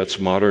Phoenicia, that's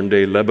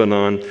modern-day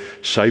Lebanon,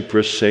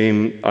 Cyprus,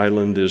 same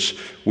island as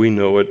we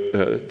know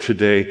it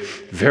today.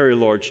 Very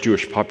large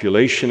Jewish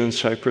population in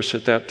Cyprus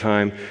at that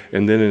time,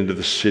 and then into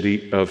the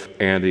city of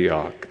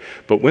Antioch.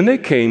 But when they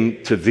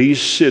came to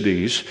these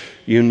cities,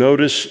 you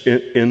notice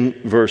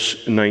in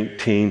verse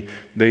 19,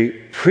 they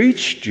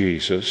preached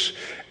Jesus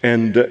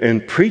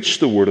and preached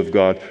the word of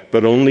God,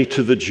 but only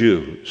to the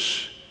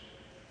Jews.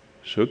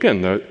 So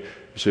again,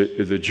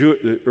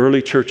 the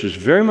early church is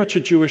very much a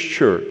Jewish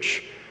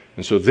church,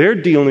 and so they're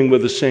dealing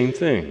with the same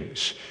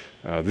things.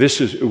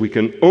 We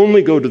can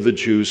only go to the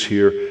Jews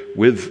here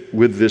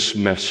with this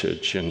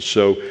message, and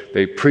so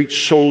they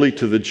preached solely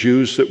to the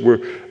Jews that were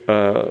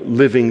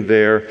living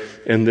there,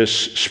 and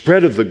this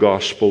spread of the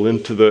gospel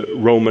into the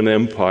Roman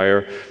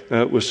Empire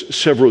was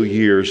several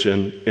years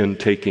in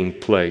taking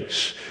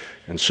place.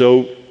 And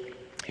so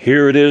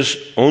here it is,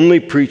 only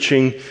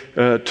preaching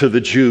to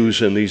the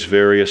Jews in these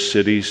various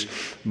cities.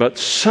 But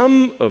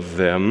some of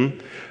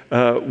them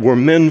were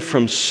men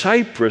from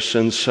Cyprus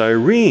and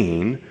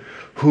Cyrene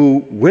who,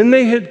 when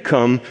they had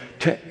come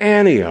to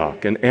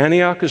Antioch, and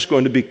Antioch is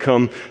going to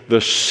become the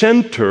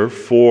center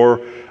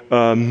for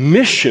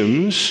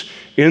missions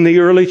in the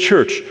early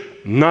church,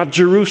 not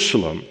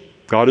Jerusalem.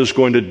 God is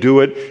going to do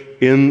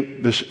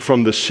it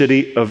from the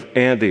city of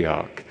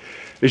Antioch.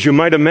 As you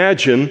might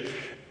imagine,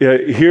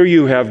 here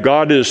you have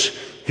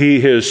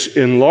He has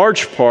in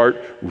large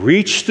part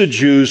reached the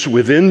Jews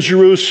within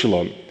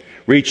Jerusalem,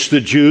 reached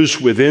the Jews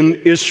within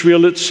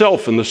Israel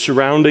itself and the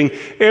surrounding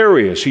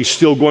areas. He's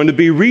still going to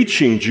be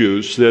reaching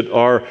Jews that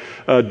are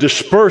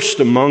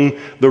dispersed among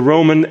the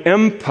Roman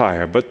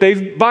Empire, but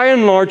they by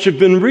and large have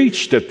been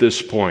reached at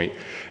this point.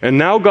 And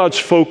now God's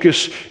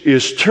focus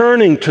is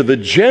turning to the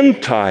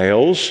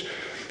Gentiles.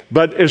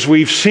 But as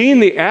we've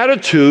seen the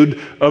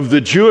attitude of the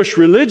Jewish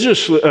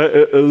religious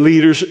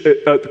leaders,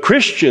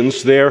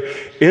 Christians there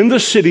in the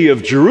city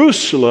of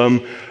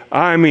Jerusalem,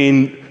 I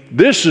mean,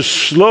 this is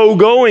slow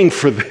going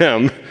for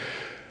them.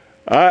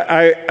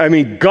 I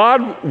mean,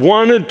 God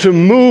wanted to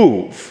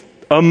move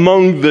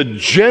among the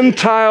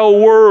Gentile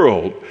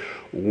world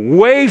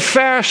way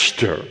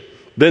faster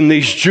than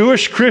these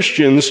Jewish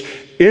Christians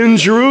in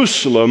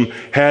Jerusalem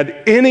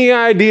had any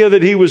idea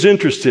that he was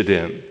interested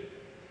in.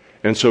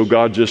 And so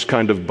God just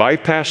kind of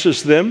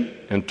bypasses them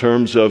in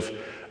terms of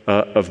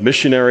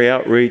missionary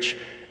outreach,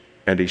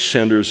 and he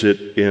centers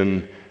it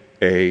in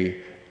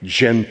a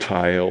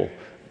Gentile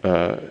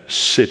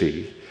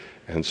city.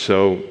 And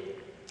so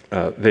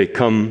they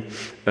come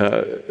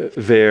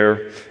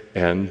there,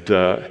 and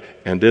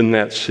in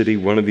that city,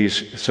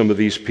 some of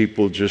these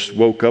people just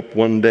woke up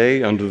one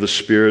day under the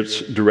Spirit's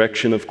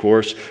direction, of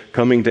course,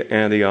 coming to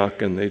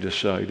Antioch, and they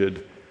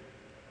decided,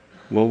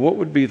 well, what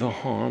would be the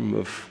harm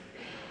of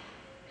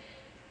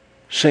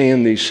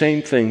saying these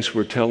same things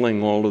we're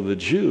telling all of the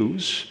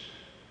Jews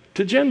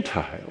to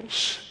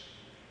Gentiles,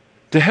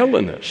 to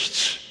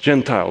Hellenists,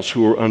 Gentiles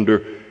who are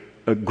under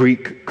a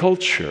Greek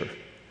culture.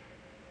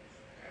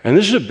 And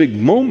this is a big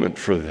moment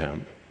for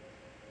them.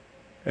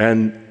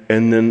 And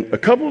then a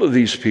couple of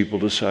these people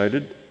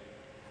decided,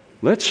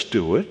 let's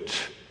do it,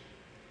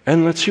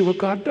 and let's see what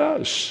God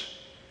does.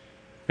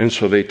 And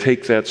so they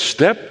take that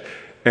step,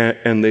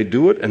 and they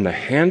do it, and the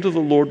hand of the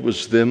Lord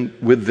was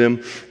with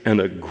them, and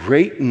a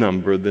great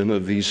number then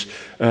of these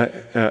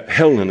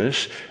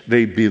Hellenists,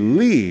 they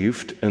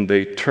believed and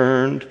they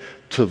turned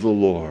to the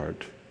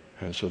Lord.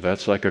 And so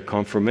that's like a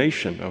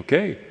confirmation.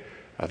 Okay,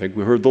 I think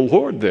we heard the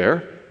Lord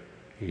there.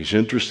 He's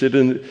interested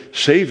in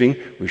saving.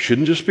 We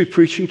shouldn't just be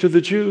preaching to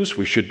the Jews.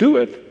 We should do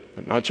it,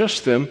 but not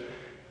just them,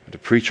 but to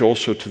preach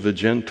also to the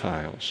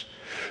Gentiles.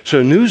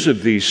 So news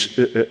of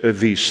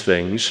these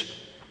things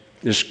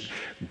is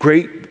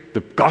great. The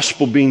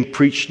gospel being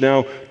preached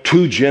now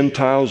to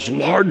Gentiles,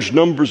 large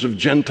numbers of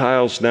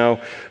Gentiles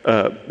now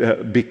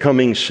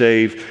becoming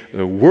saved.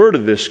 The word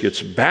of this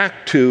gets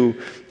back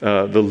to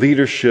the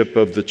leadership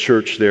of the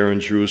church there in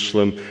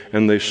Jerusalem,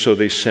 and so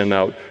they send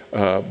out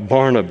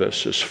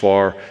Barnabas as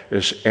far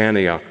as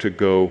Antioch to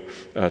go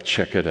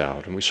check it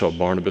out. And we saw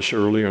Barnabas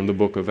earlier in the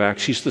book of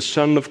Acts. He's the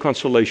son of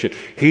consolation.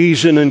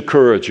 He's an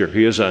encourager.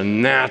 He is a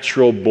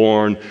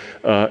natural-born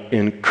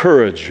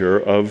encourager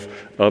of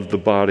the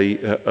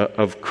body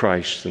of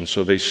Christ. And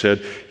so they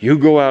said, you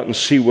go out and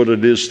see what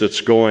it is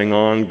that's going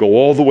on. Go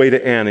all the way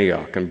to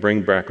Antioch and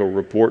bring back a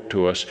report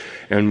to us.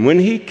 And when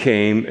he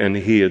came and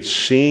he had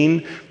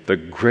seen the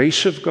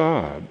grace of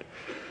God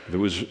that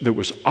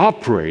was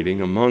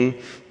operating among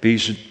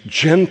these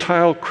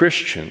Gentile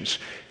Christians,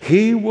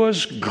 he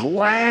was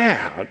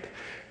glad.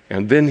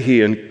 And then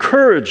he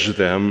encouraged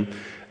them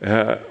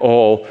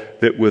all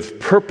that with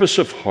purpose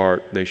of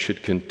heart they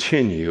should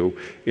continue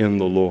in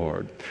the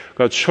Lord.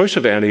 God's choice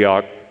of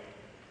Antioch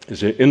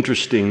is an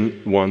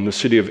interesting one. The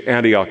city of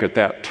Antioch at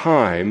that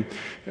time,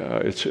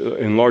 it's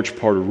in large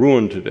part a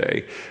ruin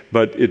today,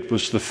 but it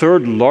was the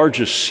third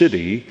largest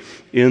city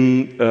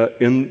in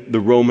the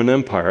Roman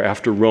Empire,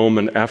 after Rome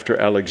and after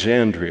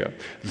Alexandria.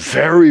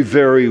 Very,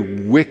 very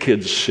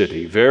wicked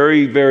city,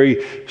 very,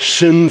 very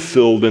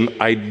sin-filled and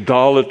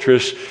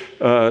idolatrous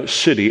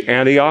city.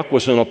 Antioch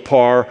was on a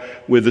par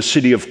with the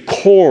city of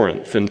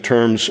Corinth in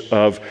terms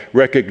of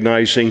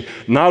recognizing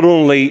not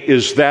only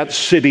is that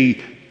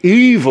city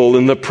evil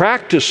in the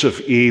practice of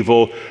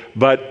evil,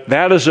 but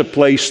that is a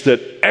place that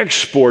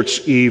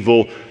exports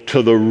evil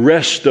to the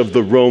rest of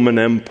the Roman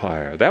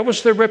Empire. That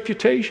was their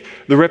reputation,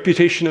 the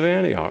reputation of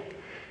Antioch.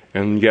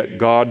 And yet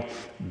God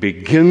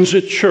begins a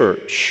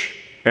church,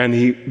 and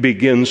he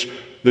begins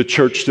the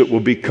church that will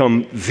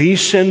become the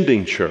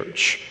sending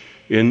church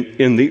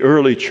in the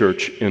early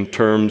church in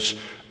terms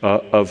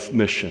of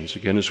missions.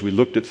 Again, as we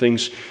looked at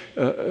things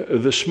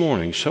this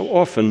morning, so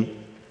often,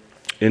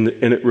 and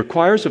it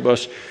requires of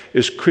us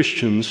as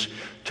Christians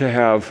to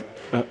have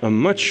a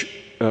much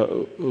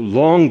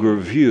longer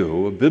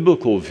view, a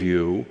biblical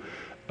view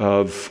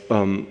of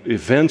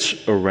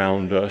events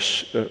around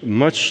us,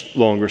 much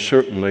longer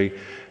certainly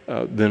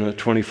than a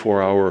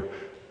 24-hour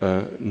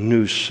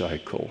news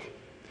cycle.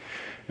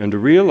 And to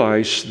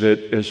realize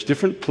that as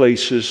different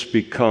places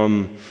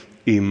become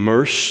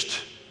immersed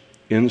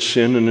in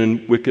sin and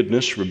in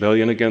wickedness,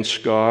 rebellion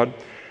against God,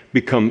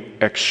 become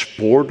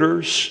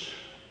exporters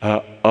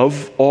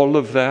of all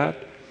of that,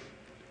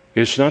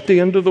 it's not the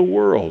end of the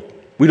world.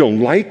 We don't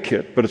like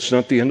it, but it's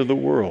not the end of the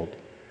world.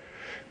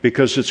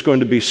 Because it's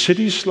going to be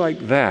cities like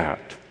that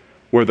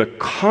where the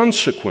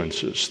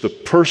consequences, the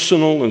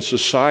personal and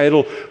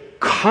societal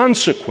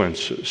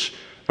consequences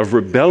of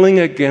rebelling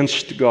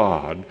against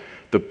God,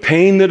 the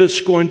pain that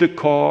it's going to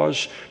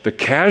cause, the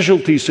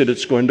casualties that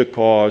it's going to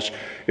cause,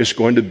 is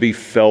going to be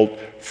felt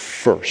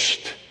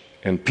first.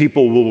 And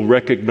people will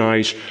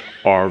recognize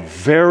our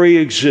very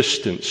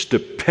existence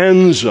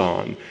depends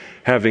on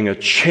having a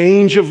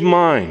change of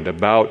mind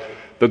about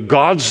the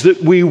gods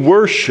that we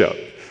worship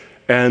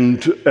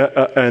and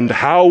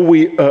how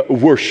we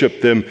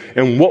worship them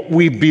and what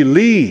we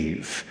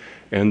believe.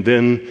 And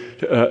then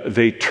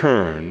they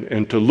turn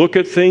and to look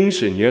at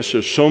things, and yes,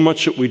 there's so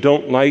much that we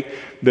don't like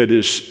that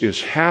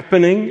is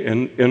happening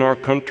in our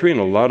country in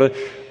a lot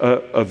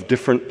of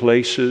different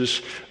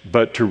places,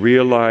 but to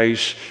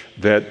realize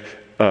that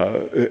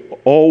it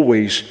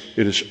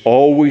is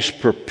always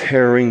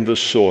preparing the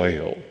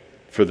soil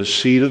for the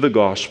seed of the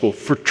gospel,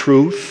 for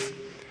truth.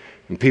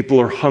 And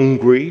people are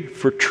hungry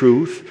for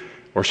truth,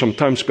 or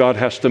sometimes God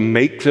has to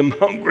make them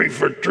hungry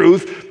for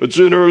truth, but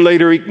sooner or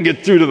later he can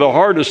get through to the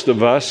hardest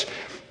of us,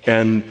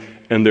 and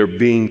they're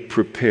being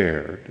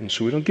prepared. And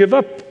so we don't give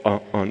up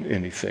on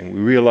anything. We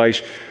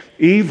realize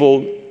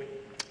evil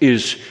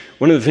is,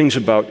 one of the things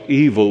about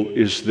evil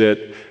is that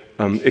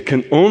it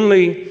can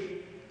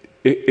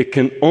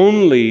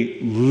only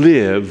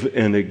live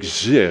and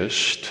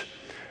exist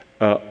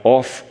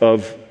off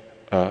of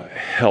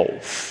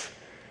health.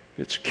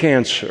 It's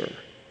cancer.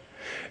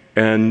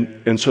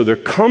 And so there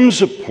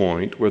comes a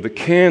point where the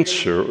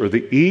cancer or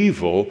the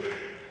evil,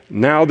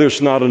 now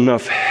there's not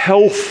enough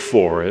health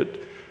for it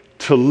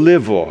to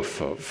live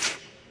off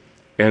of.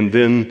 And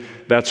then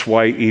that's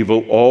why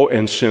evil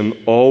and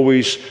sin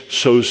always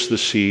sows the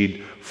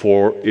seed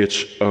for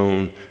its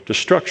own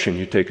destruction.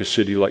 You take a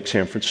city like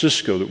San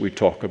Francisco that we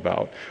talk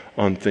about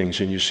on things,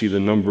 and you see the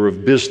number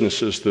of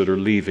businesses that are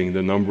leaving,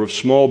 the number of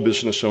small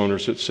business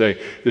owners that say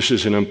this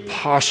is an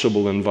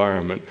impossible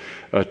environment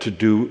to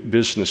do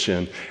business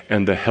in,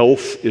 and the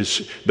health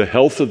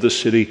of the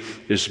city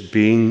is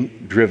being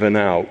driven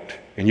out.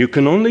 And you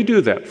can only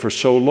do that for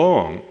so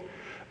long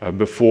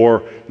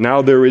before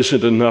now there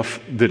isn't enough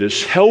that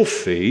is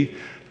healthy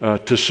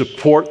to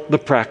support the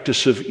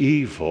practice of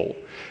evil.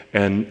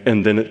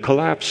 And then it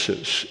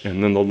collapses,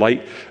 and then the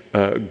light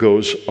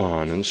goes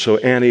on. And so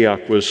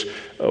Antioch was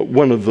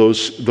one of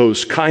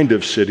those kind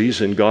of cities,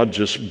 and God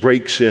just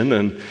breaks in,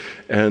 and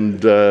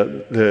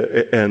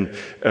the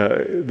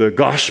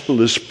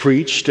gospel is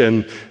preached,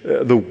 and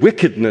the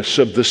wickedness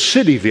of the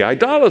city, the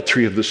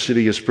idolatry of the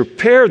city, has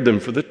prepared them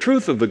for the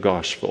truth of the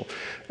gospel,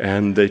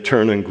 and they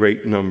turn in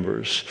great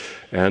numbers.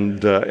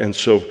 And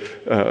so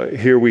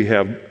here we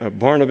have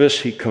Barnabas.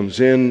 He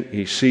comes in,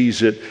 he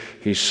sees it,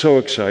 he's so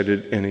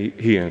excited, and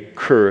he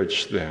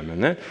encouraged them.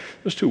 And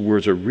those two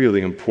words are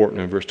really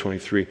important in verse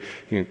 23.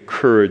 He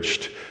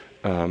encouraged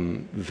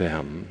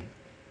them.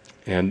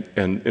 And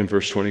in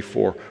verse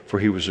 24, for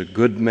he was a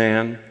good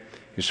man,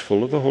 he's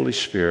full of the Holy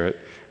Spirit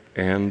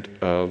and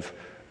of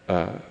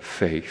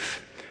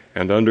faith.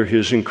 And under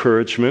his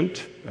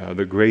encouragement,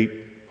 the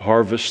great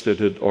harvest that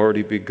had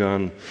already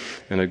begun,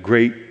 and a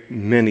great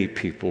many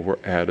people were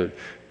added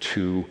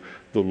to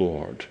the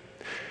Lord.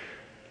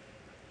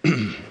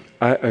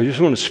 I just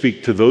want to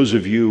speak to those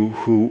of you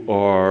who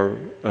are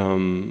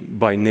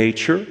by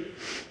nature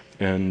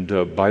and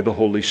by the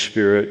Holy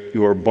Spirit,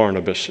 you are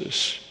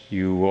Barnabases.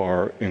 You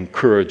are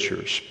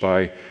encouragers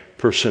by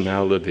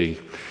personality.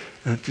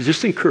 To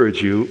just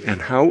encourage you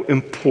and how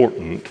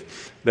important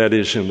that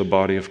is in the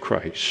body of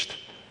Christ.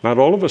 Not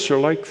all of us are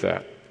like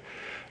that.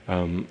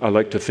 I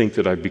like to think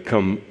that I've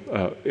become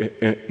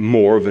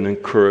more of an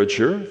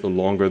encourager the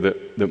longer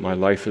that my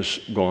life has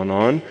gone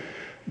on.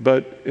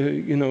 But,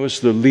 as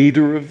the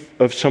leader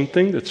of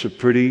something, that's a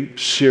pretty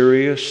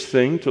serious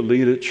thing to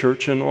lead a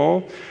church and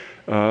all.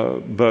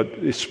 But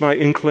it's my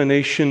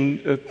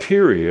inclination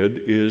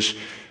period is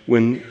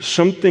when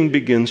something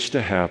begins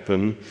to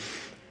happen,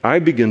 I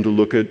begin to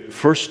look at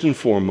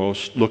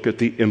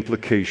the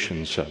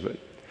implications of it.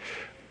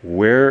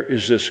 Where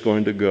is this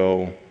going to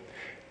go?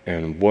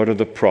 And what are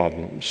the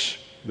problems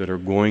that are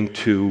going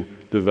to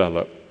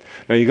develop?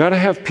 Now, you got to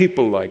have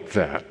people like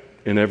that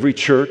in every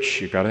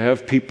church. You got to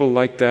have people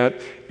like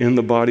that in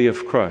the body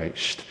of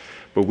Christ.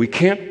 But we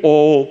can't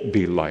all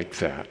be like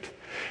that.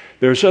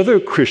 There's other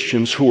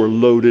Christians who are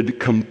loaded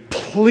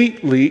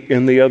completely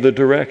in the other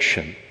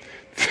direction.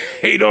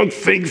 They don't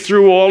think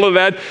through all of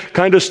that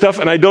kind of stuff,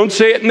 and I don't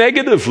say it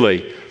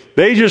negatively.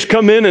 They just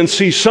come in and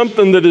see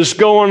something that is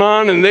going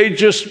on, and they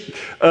just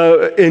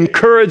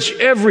encourage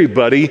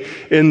everybody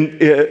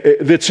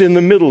that's in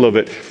the middle of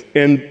it.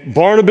 And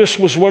Barnabas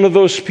was one of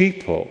those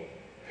people.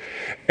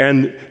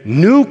 And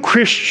new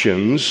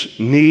Christians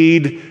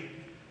need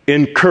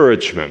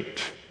encouragement.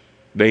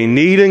 They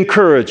need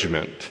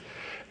encouragement.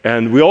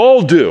 And we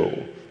all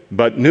do,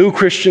 but new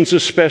Christians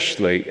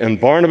especially. And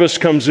Barnabas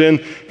comes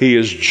in. He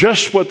is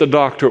just what the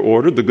doctor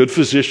ordered, the good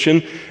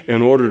physician,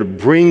 in order to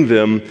bring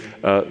them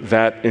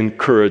that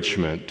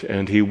encouragement.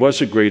 And he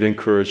was a great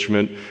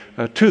encouragement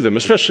to them,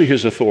 especially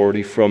his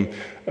authority from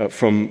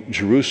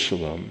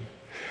Jerusalem.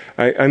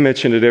 I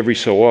mention it every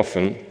so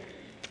often,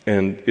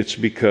 and it's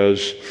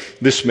because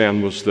this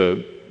man was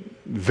the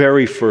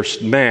very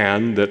first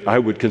man that I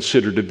would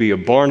consider to be a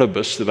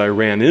Barnabas that I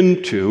ran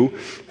into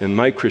in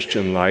my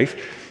Christian life.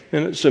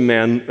 And it's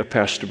a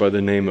pastor by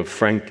the name of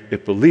Frank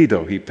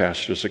Ippolito. He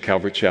pastors a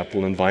Calvary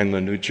Chapel in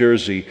Vineland, New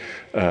Jersey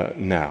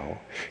now.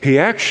 He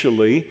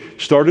actually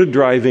started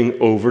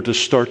driving over to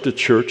start the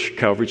church,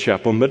 Calvary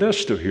Chapel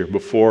Modesto, here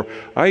before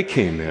I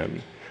came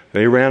in.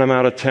 They ran him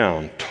out of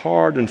town,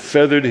 tarred and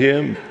feathered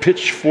him,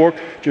 pitchfork,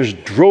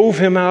 just drove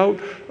him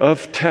out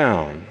of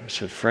town. I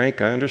said,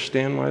 Frank, I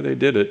understand why they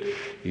did it.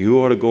 You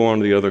ought to go on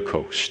to the other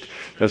coast.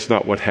 That's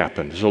not what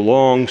happened. It's a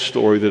long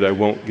story that I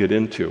won't get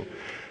into.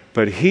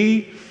 But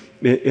he,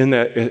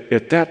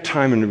 at that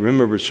time, and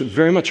remember, it's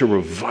very much a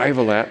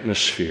revival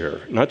atmosphere,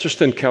 not just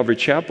in Calvary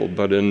Chapel,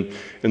 but in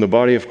the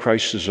body of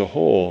Christ as a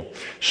whole.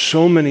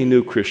 So many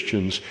new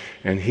Christians,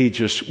 and he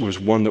just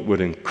was one that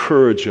would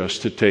encourage us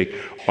to take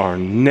our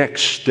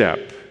next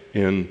step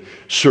in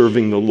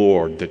serving the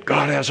Lord, that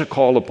God has a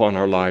call upon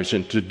our lives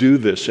and to do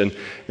this.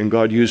 And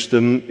God used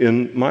them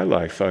in my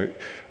life.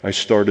 I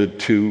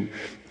started to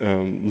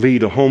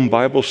lead a home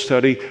Bible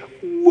study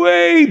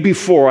way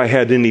before I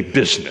had any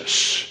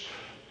business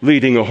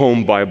leading a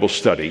home Bible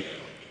study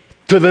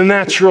to the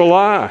natural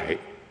eye,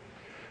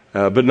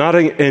 but not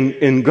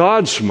in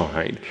God's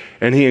mind.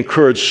 And he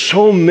encouraged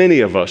so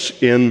many of us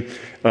in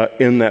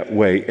that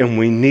way, and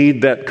we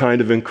need that kind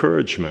of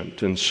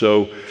encouragement. And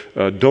so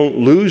don't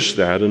lose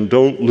that, and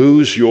don't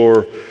lose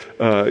your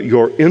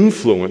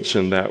influence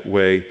in that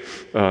way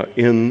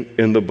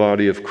in the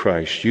body of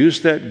Christ.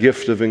 Use that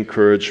gift of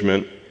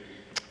encouragement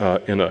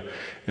in a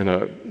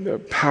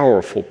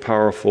powerful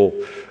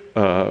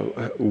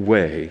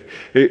way.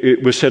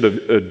 It was said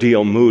of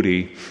D.L.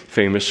 Moody,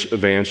 famous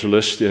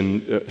evangelist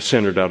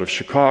centered out of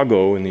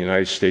Chicago in the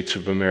United States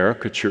of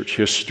America, church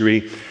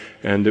history,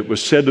 and it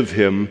was said of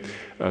him,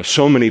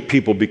 so many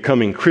people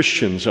becoming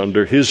Christians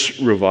under his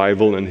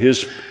revival and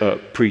his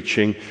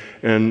preaching,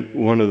 and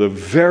one of the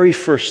very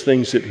first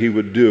things that he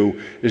would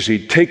do is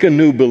he'd take a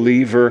new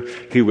believer,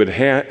 he would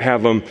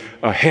have them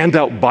hand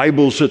out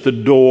Bibles at the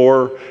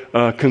door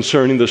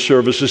concerning the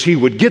services. He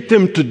would get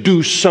them to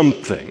do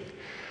something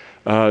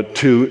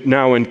to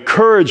now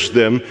encourage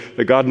them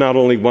that God not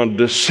only wanted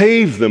to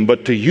save them,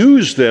 but to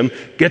use them,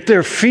 get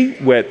their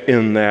feet wet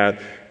in that,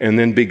 and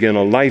then begin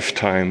a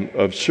lifetime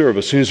of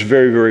service. And he's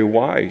very, very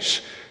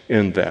wise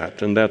in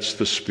that. And that's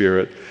the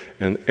spirit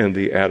and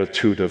the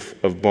attitude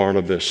of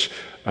Barnabas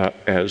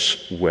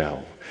as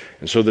well.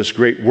 And so this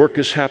great work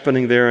is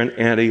happening there in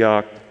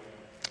Antioch.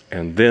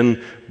 And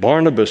then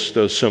Barnabas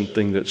does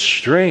something that's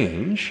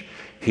strange.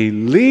 He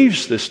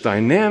leaves this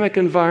dynamic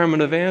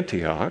environment of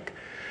Antioch,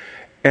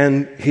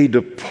 and he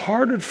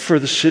departed for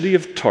the city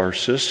of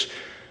Tarsus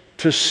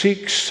to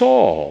seek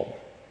Saul,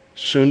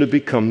 soon to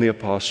become the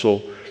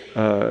Apostle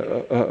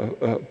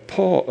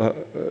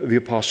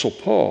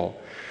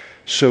Paul.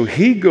 So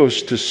he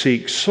goes to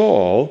seek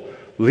Saul,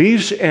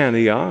 leaves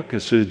Antioch.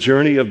 It's a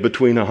journey of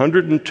between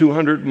 100 and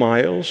 200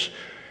 miles,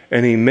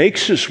 and he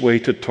makes his way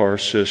to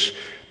Tarsus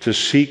to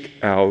seek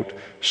out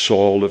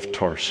Saul of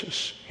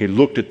Tarsus. He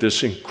looked at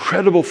this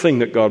incredible thing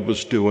that God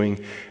was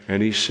doing,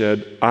 and he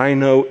said, I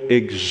know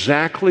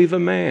exactly the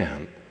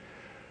man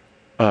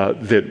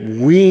that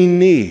we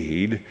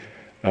need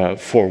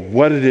for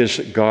what it is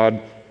that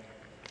God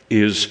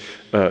is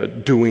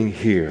doing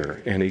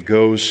here. And he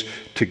goes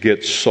to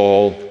get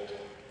Saul,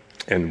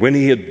 And when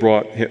he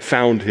had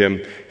found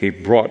him, he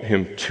brought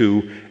him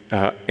to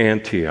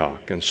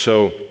Antioch. And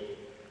so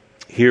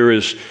here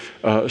is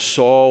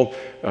Saul.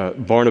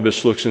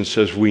 Barnabas looks and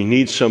says, we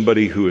need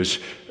somebody who is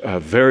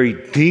very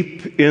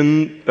deep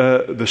in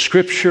the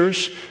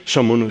Scriptures,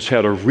 someone who's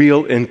had a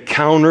real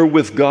encounter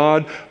with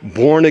God,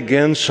 born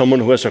again, someone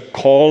who has a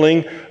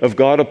calling of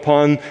God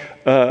upon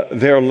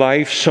their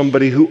life,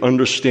 somebody who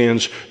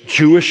understands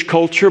Jewish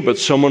culture, but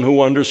someone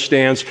who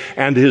understands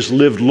and has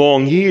lived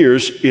long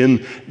years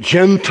in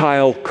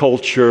Gentile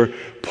culture.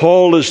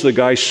 Paul is the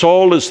guy,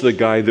 Saul is the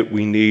guy that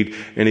we need,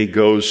 and he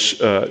goes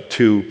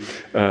to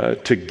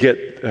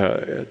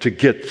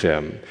get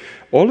them.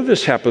 All of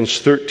this happens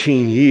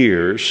 13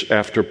 years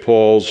after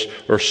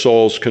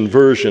Saul's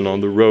conversion on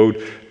the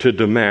road to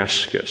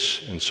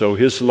Damascus. And so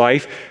his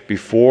life,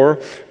 before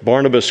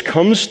Barnabas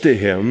comes to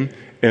him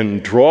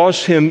and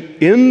draws him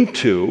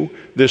into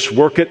this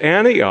work at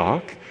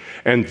Antioch,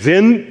 and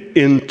then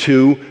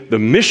into the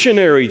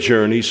missionary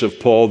journeys of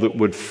Paul that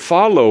would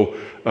follow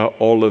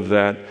all of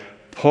that,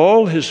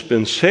 Paul has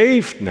been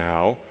saved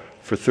now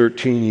for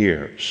 13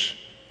 years.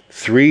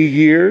 3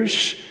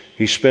 years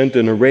he spent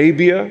in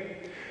Arabia,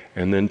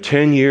 and then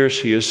 10 years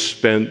he has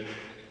spent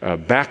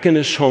back in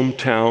his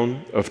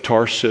hometown of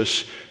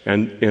Tarsus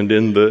and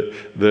in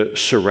the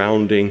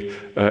surrounding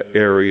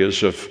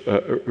areas of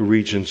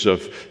regions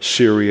of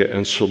Syria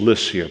and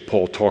Cilicia.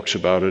 Paul talks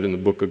about it in the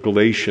book of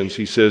Galatians.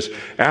 He says,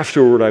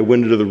 afterward I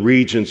went into the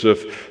regions of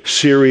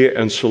Syria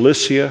and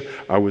Cilicia.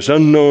 I was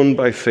unknown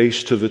by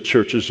face to the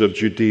churches of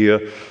Judea,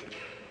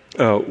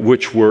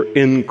 which were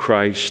in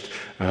Christ.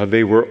 But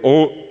they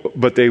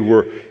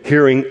were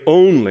hearing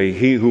only,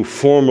 he who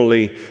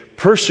formerly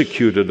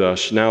persecuted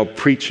us now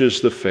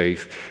preaches the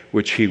faith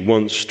which he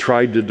once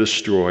tried to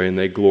destroy, and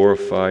they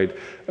glorified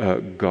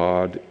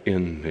God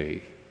in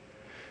me.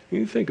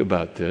 You think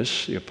about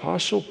this, the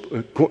apostle,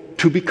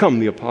 to become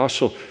the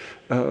apostle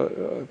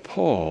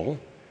Paul,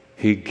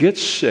 he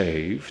gets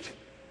saved.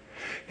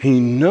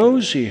 He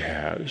knows he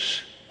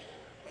has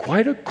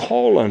quite a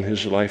call on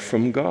his life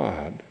from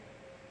God.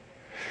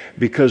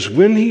 Because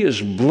when he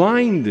is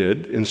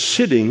blinded and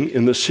sitting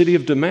in the city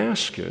of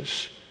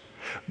Damascus,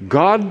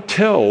 God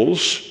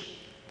tells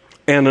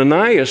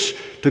Ananias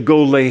to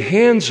go lay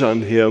hands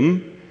on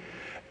him,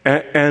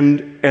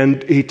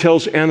 and he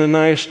tells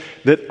Ananias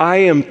that I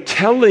am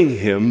telling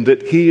him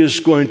that he is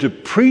going to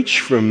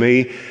preach for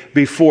me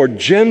before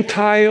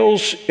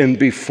Gentiles and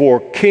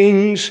before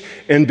kings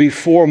and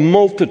before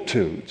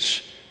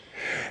multitudes.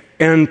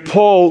 And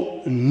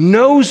Paul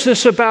knows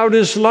this about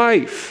his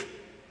life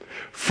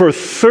for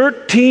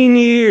 13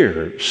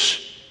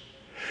 years.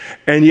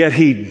 And yet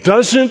he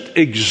doesn't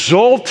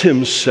exalt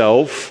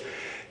himself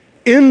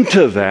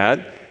into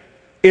that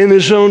in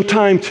his own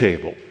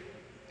timetable.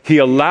 He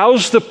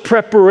allows the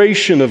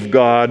preparation of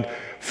God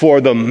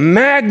for the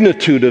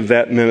magnitude of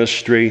that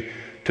ministry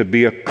to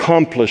be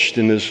accomplished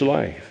in his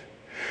life.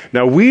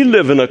 Now, we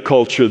live in a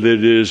culture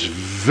that is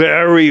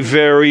very,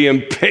 very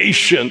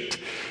impatient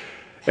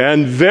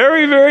and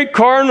very, very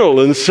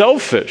carnal and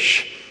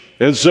selfish.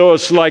 And so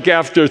it's like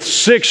after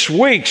 6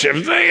 weeks,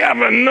 if they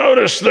haven't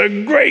noticed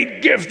the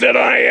great gift that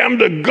I am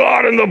to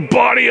God and the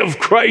body of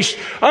Christ,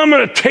 I'm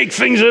going to take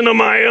things into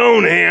my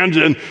own hands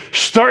and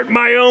start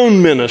my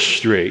own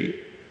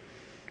ministry.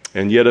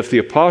 And yet if the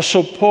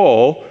Apostle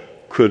Paul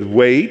could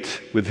wait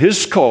with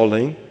his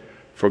calling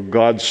for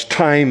God's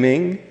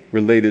timing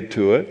related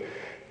to it,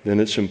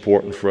 then it's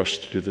important for us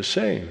to do the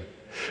same.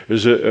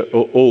 There's an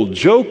old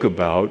joke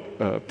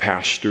about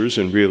pastors,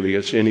 and really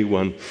it's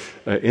anyone,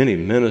 any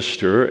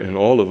minister, and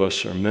all of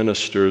us are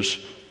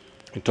ministers.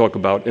 We talk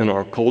about in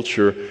our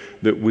culture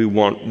that we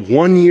want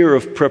 1 year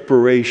of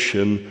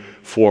preparation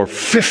for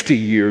 50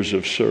 years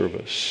of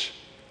service.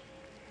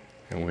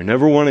 And we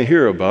never want to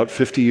hear about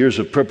 50 years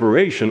of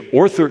preparation,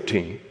 or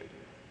 13,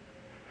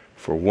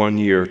 for 1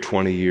 year,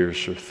 20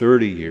 years, or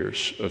 30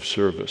 years of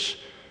service.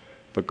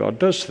 But God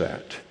does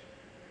that.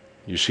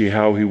 You see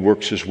how he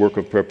works his work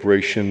of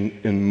preparation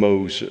in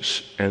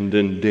Moses and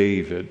in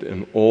David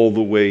and all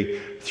the way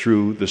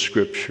through the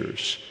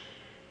Scriptures.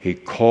 He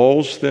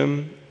calls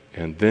them,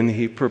 and then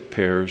he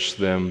prepares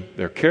them,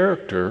 their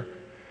character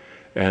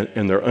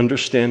and their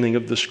understanding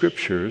of the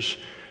Scriptures.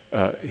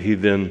 He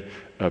then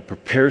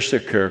prepares their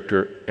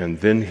character,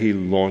 and then he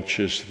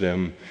launches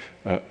them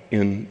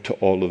into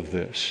all of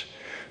this.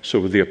 So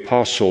with the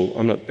apostle,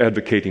 I'm not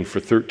advocating for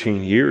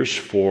 13 years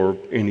for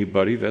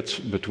anybody. That's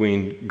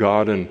between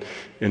God and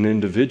an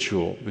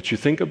individual. But you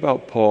think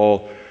about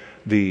Paul,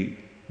 the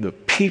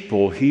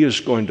people he is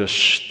going to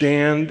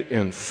stand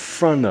in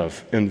front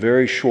of in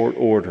very short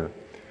order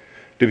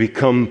to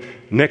become,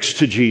 next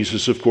to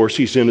Jesus, of course,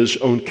 he's in his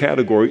own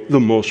category, the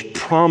most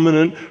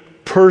prominent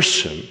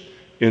person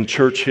in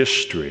church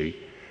history.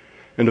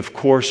 And of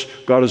course,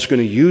 God is going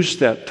to use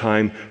that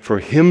time for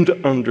him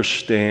to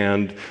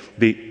understand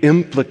the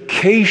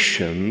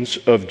implications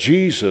of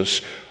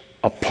Jesus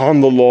upon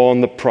the law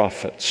and the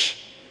prophets.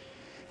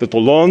 That the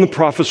law and the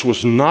prophets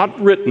was not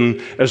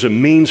written as a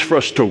means for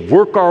us to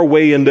work our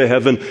way into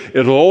heaven.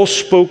 It all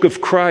spoke of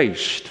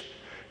Christ.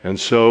 And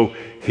so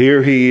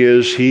here he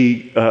is.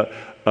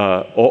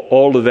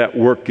 All of that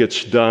work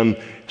gets done.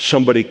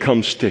 Somebody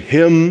comes to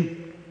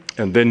him,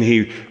 and then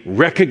he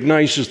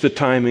recognizes the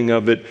timing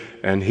of it,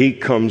 and he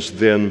comes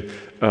then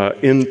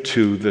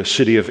into the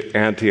city of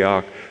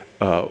Antioch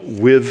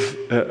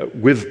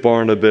with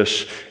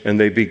Barnabas, and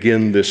they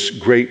begin this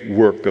great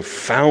work of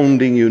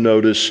founding, you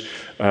notice,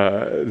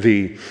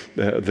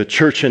 the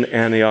church in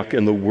Antioch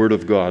in the Word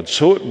of God.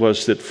 So it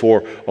was that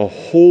for a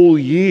whole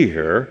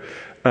year,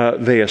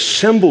 they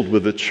assembled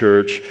with the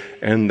church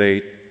and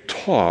they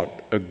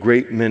taught a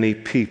great many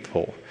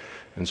people.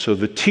 And so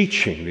the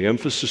teaching, the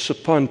emphasis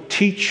upon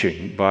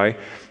teaching by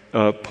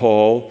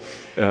Paul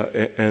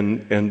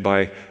and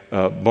by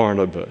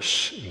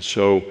Barnabas. And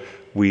so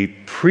we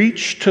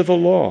preach to the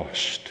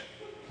lost.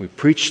 We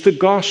preach the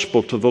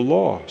gospel to the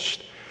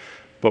lost.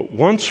 But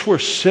once we're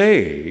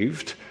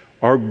saved,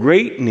 our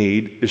great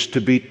need is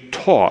to be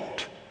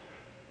taught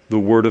the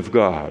Word of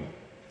God.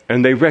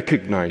 And they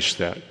recognize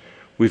that.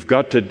 We've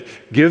got to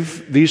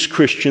give these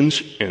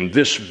Christians in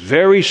this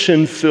very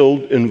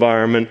sin-filled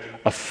environment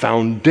a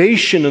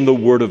foundation in the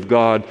Word of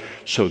God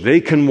so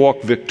they can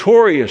walk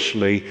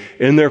victoriously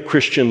in their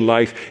Christian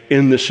life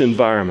in this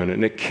environment.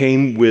 And it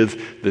came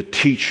with the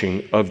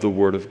teaching of the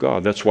Word of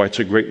God. That's why it's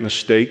a great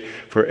mistake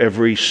for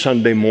every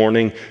Sunday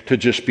morning to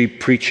just be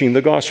preaching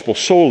the gospel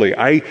solely.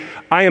 I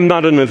am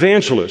not an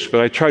evangelist, but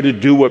I try to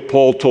do what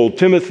Paul told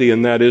Timothy,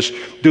 and that is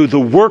do the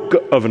work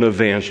of an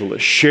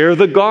evangelist, share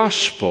the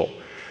gospel.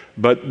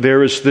 But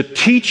there is the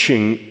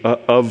teaching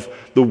of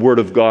the Word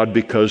of God,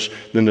 because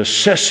the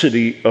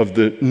necessity of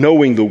the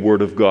knowing the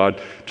Word of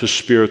God to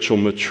spiritual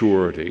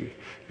maturity.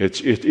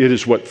 It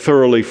is what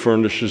thoroughly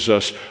furnishes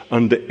us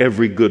unto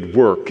every good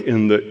work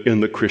in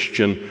the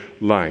Christian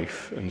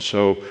life. And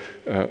so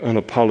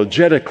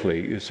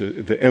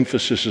unapologetically, the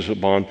emphasis is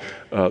upon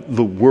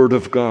the Word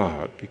of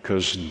God,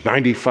 because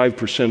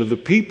 95% of the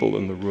people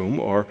in the room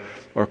are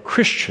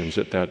Christians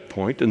at that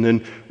point. And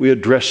then we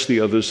address the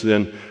others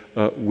then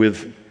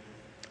with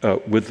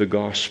the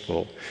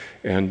gospel.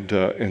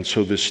 And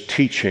so this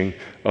teaching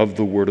of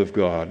the Word of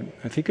God.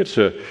 I think it's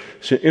an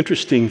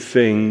interesting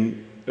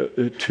thing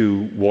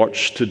to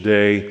watch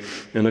today.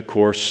 And of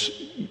course,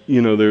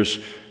 you know, there's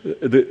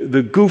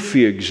the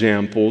goofy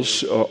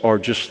examples are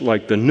just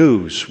like the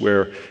news,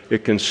 where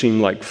it can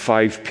seem like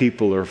 5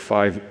 people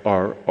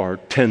are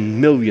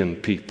 10 million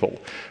people,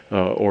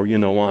 or, you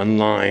know,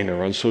 online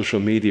or on social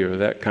media or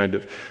that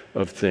kind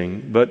of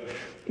thing. But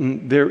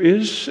there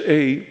is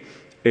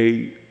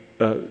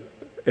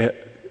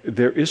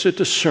there is a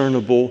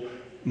discernible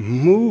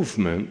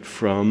movement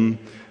from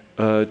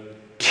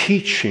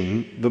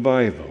teaching the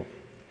Bible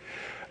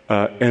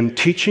and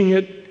teaching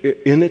it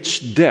in its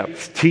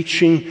depth,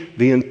 teaching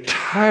the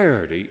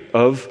entirety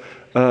of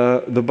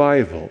the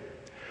Bible.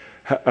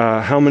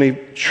 How many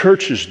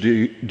churches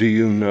do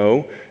you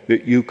know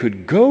that you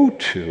could go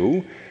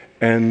to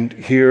and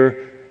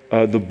hear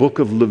the book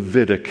of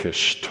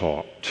Leviticus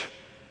taught?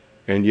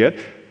 And yet,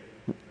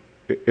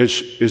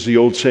 as the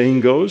old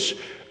saying goes,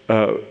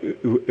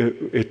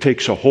 it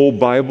takes a whole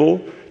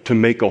Bible to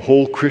make a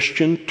whole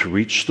Christian to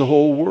reach the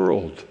whole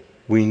world.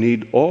 We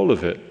need all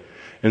of it.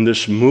 And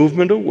this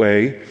movement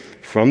away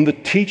from the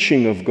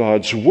teaching of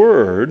God's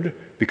Word,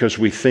 because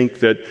we think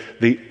that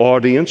the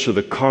audience or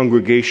the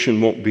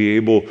congregation won't be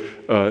able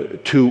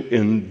to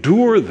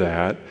endure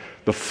that,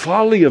 the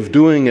folly of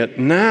doing it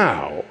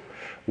now,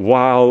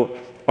 while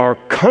our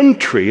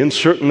country and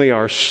certainly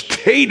our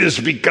state is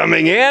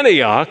becoming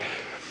Antioch,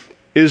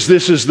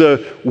 this is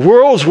the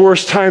world's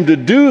worst time to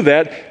do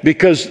that,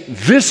 because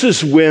this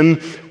is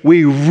when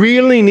we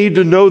really need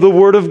to know the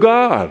Word of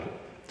God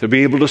to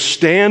be able to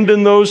stand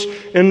in those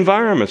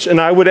environments.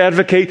 And I would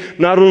advocate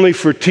not only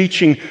for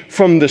teaching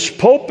from this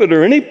pulpit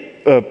or any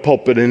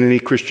pulpit in any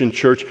Christian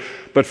church,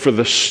 but for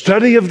the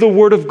study of the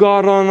Word of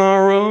God on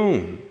our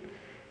own.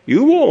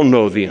 You all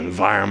know the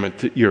environment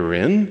that you're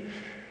in.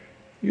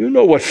 You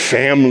know what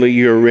family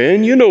you're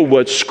in. You know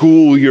what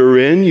school you're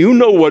in. You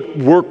know what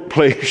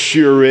workplace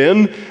you're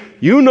in.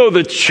 You know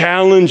the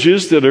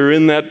challenges that are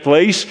in that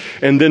place.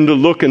 And then to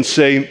look and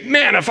say,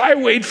 man, if I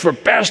wait for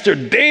Pastor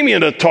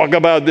Damien to talk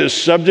about this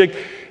subject,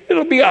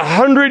 it'll be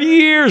 100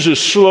 years as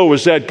slow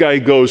as that guy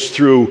goes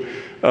through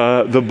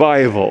the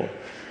Bible.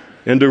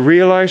 And to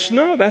realize,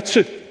 no, that's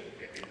it.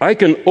 I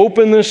can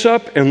open this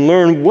up and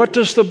learn, what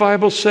does the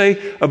Bible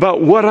say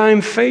about what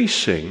I'm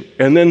facing?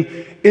 And then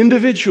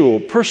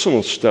individual,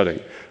 personal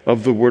study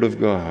of the Word of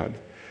God.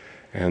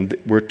 And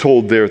we're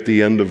told there at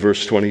the end of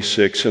verse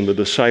 26, and the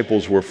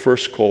disciples were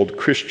first called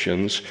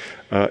Christians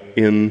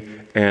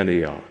in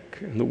Antioch.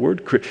 And the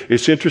word,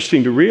 it's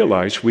interesting to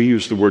realize we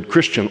use the word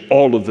Christian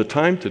all of the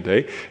time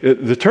today.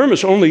 The term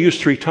is only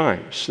used 3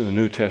 times in the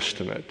New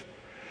Testament.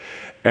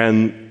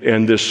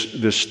 And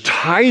this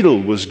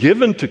title was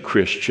given to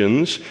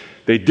Christians.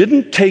 They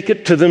didn't take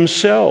it to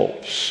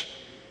themselves.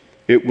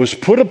 It was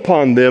put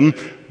upon them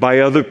by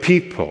other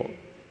people.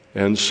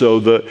 And so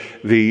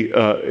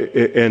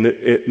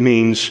it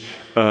means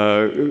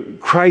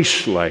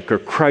Christ-like or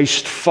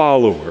Christ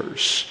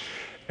followers.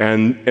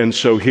 And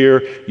so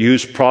here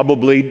used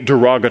probably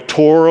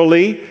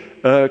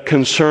derogatorily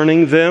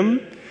concerning them.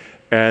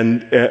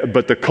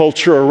 But the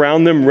culture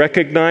around them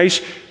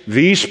recognized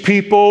these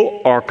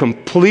people are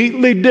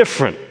completely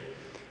different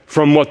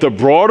from what the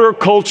broader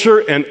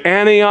culture in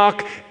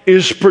Antioch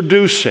is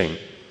producing.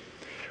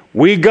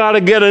 We got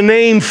to get a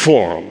name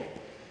for them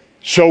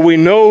so we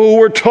know who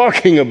we're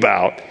talking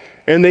about.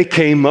 And they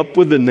came up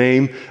with the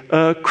name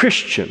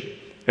Christian.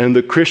 And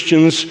the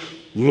Christians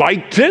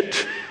liked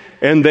it,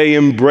 and they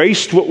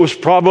embraced what was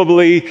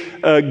probably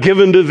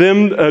given to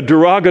them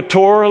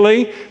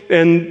derogatorily,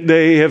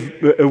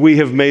 and we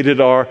have made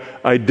it our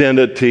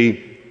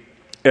identity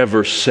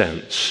ever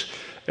since.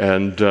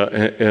 And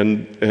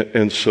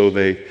so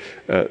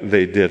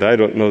they did. I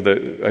don't know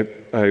that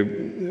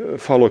I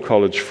follow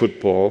college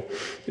football.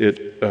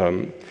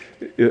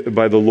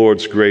 By the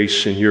Lord's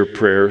grace and your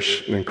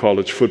prayers in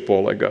college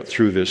football, I got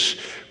through this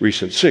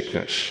recent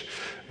sickness.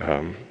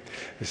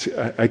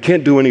 I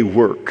can't do any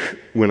work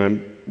when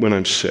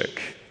I'm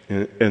sick,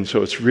 and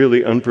so it's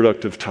really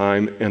unproductive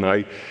time. And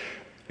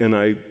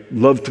I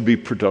love to be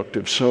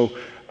productive, so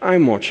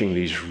I'm watching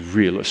these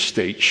real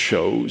estate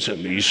shows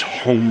and these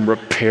home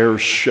repair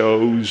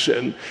shows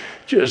and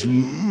just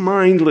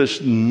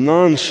mindless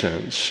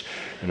nonsense.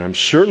 And I'm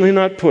certainly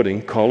not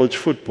putting college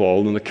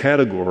football in the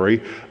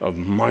category of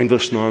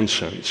mindless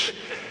nonsense.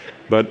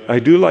 But I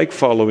do like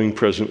following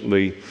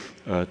presently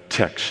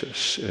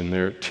Texas and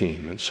their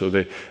team. And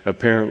so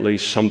apparently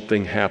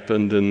something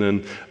happened, and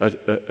then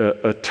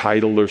a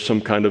title or some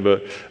kind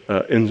of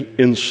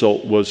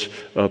insult was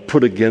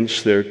put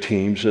against their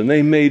teams, and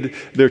they made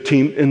their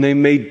team, and they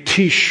made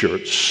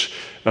T-shirts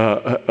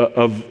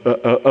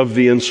of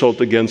the insult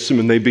against them,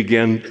 and they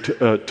began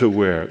to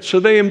wear it. So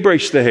they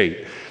embraced the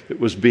hate that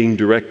was being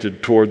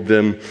directed toward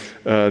them.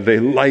 They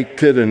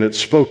liked it, and it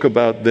spoke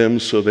about them,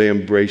 so they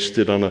embraced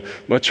it on a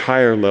much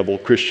higher level.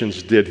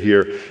 Christians did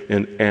here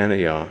in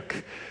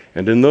Antioch.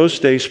 And in those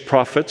days,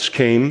 prophets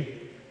came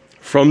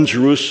from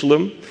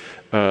Jerusalem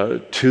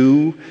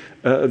to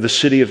the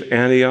city of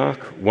Antioch.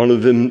 One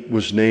of them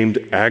was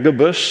named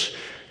Agabus,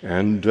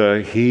 and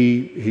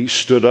he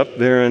stood up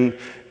there in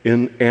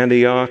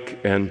Antioch,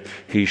 and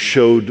he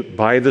showed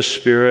by the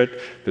Spirit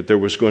that there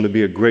was going to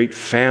be a great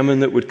famine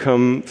that would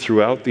come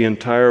throughout the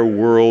entire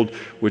world,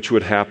 which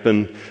would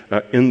happen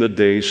in the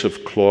days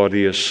of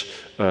Claudius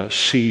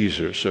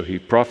Caesar. So he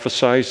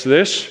prophesies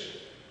this.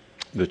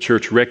 The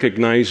church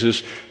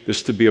recognizes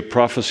this to be a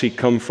prophecy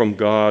come from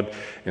God.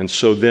 And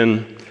so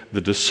then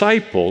the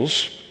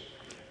disciples,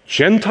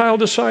 Gentile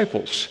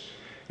disciples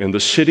in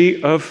the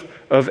city of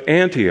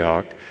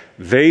Antioch,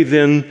 they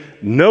then,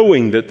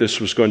 knowing that this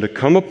was going to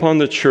come upon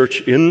the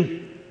church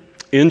in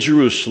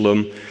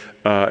Jerusalem,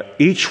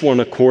 each one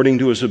according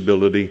to his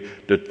ability,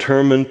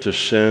 determined to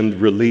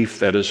send relief,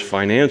 that is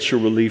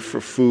financial relief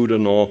for food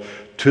and all,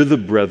 to the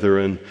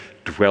brethren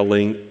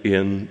dwelling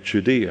in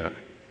Judea.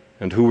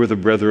 And who were the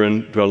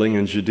brethren dwelling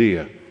in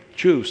Judea?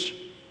 Jews.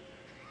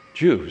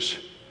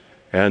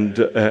 And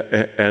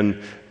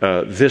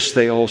this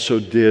they also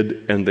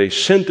did, and they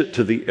sent it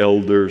to the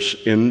elders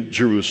in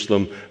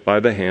Jerusalem by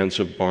the hands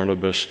of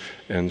Barnabas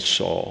and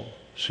Saul.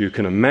 So you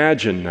can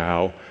imagine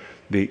now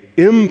the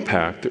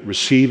impact that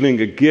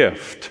receiving a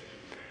gift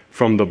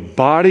from the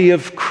body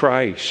of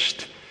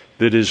Christ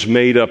that is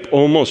made up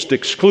almost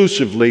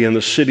exclusively in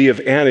the city of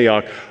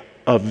Antioch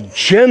of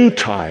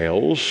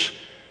Gentiles,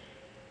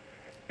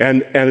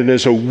 and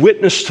as a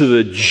witness to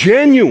the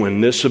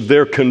genuineness of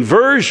their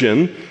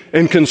conversion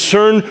and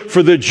concern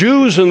for the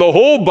Jews and the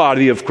whole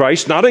body of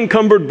Christ, not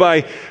encumbered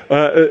by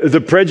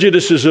the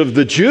prejudices of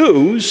the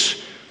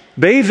Jews,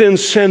 they then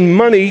send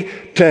money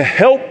to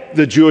help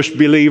the Jewish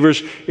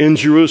believers in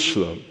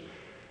Jerusalem.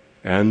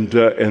 And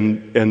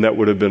that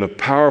would have been a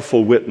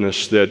powerful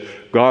witness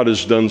that God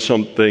has done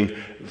something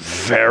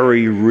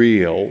very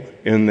real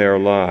in their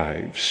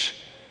lives.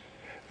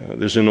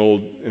 There's an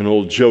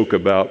old joke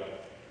about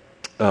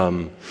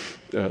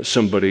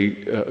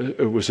somebody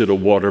was at a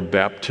water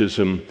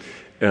baptism,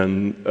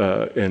 and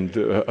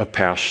a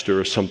pastor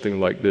or something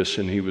like this,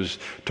 and he was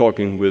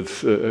talking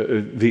with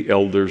the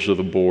elders of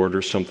the board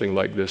or something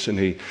like this, and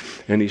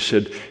he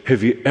said,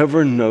 "Have you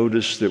ever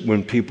noticed that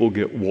when people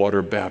get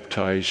water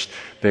baptized,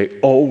 they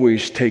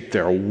always take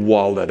their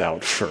wallet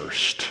out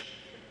first?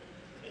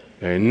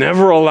 They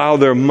never allow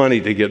their money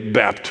to get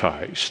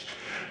baptized."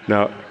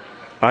 Now,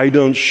 I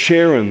don't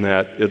share in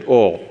that at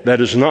all.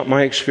 That is not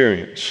my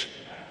experience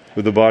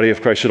with the body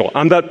of Christ at all.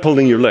 I'm not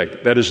pulling your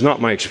leg. That is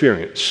not my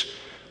experience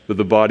with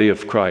the body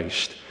of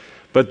Christ.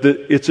 But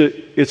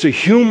it's a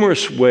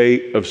humorous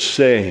way of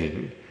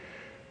saying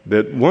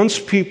that once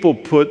people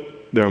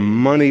put their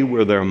money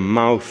where their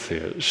mouth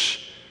is,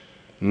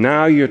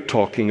 now you're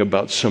talking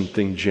about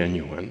something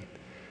genuine.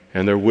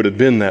 And there would have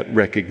been that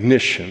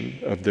recognition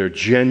of their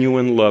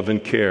genuine love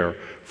and care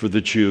for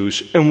the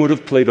Jews, and would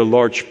have played a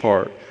large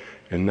part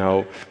in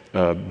now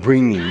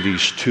bringing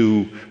these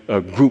two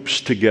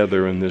groups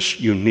together in this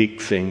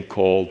unique thing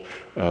called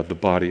the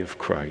body of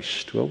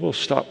Christ. Well, we'll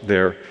stop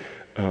there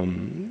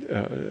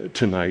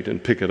tonight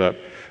and pick it up,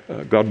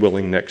 God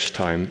willing, next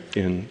time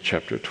in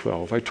chapter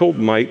 12. I told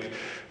Mike,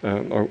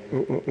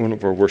 one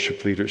of our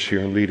worship leaders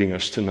here and leading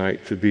us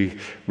tonight, to be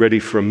ready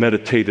for a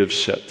meditative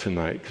set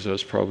tonight, because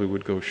ours probably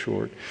would go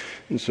short.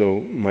 And so,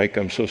 Mike,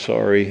 I'm so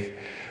sorry,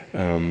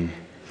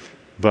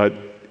 but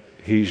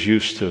he's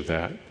used to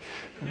that.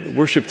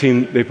 Worship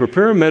team, they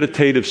prepare a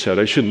meditative set.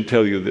 I shouldn't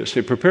tell you this.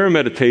 They prepare a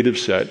meditative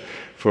set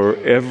for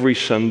every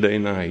Sunday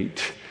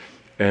night.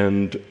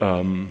 And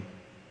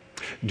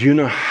do you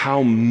know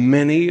how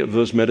many of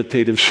those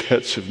meditative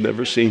sets have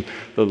never seen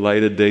the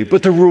light of day?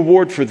 But the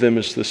reward for them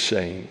is the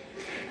same.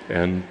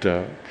 And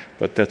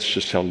but that's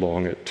just how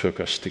long it took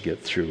us to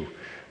get through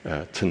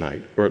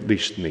tonight, or at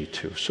least me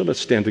too. So let's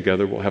stand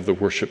together. We'll have the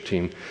worship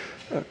team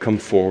come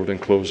forward and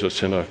close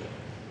us in a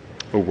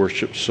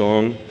worship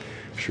song.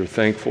 I'm sure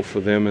thankful for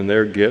them and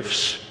their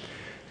gifts.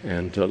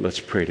 And let's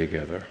pray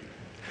together.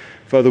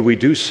 Father, we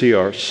do see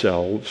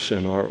ourselves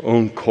and our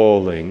own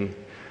calling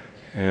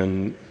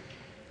and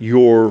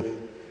your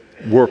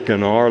work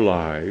in our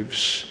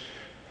lives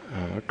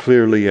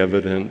clearly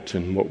evident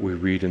in what we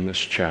read in this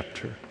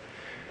chapter.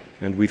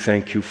 And we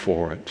thank you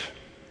for it.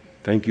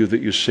 Thank you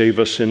that you save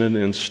us in an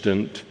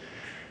instant,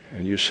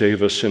 and you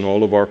save us in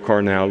all of our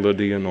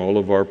carnality and all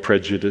of our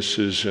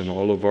prejudices and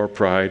all of our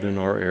pride and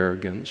our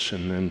arrogance,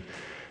 and then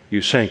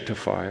you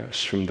sanctify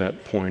us from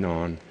that point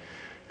on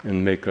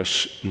and make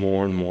us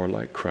more and more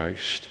like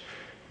Christ.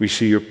 We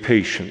see your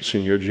patience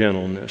and your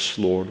gentleness,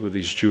 Lord, with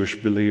these Jewish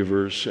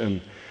believers,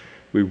 and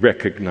we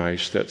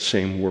recognize that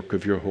same work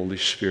of your Holy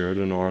Spirit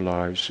in our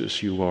lives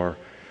as you are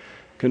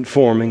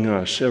conforming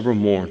us ever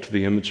more to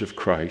the image of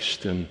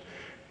Christ and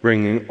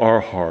bringing our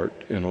heart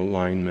in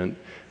alignment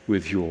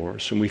with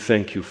yours. And we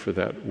thank you for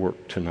that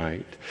work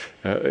tonight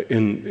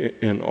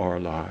in our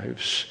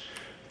lives.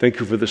 Thank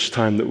you for this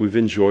time that we've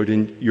enjoyed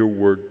in your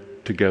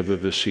word together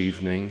this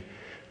evening.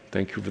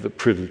 Thank you for the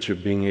privilege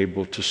of being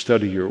able to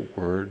study your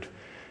word.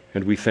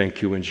 And we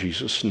thank you in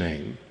Jesus'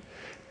 name.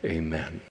 Amen.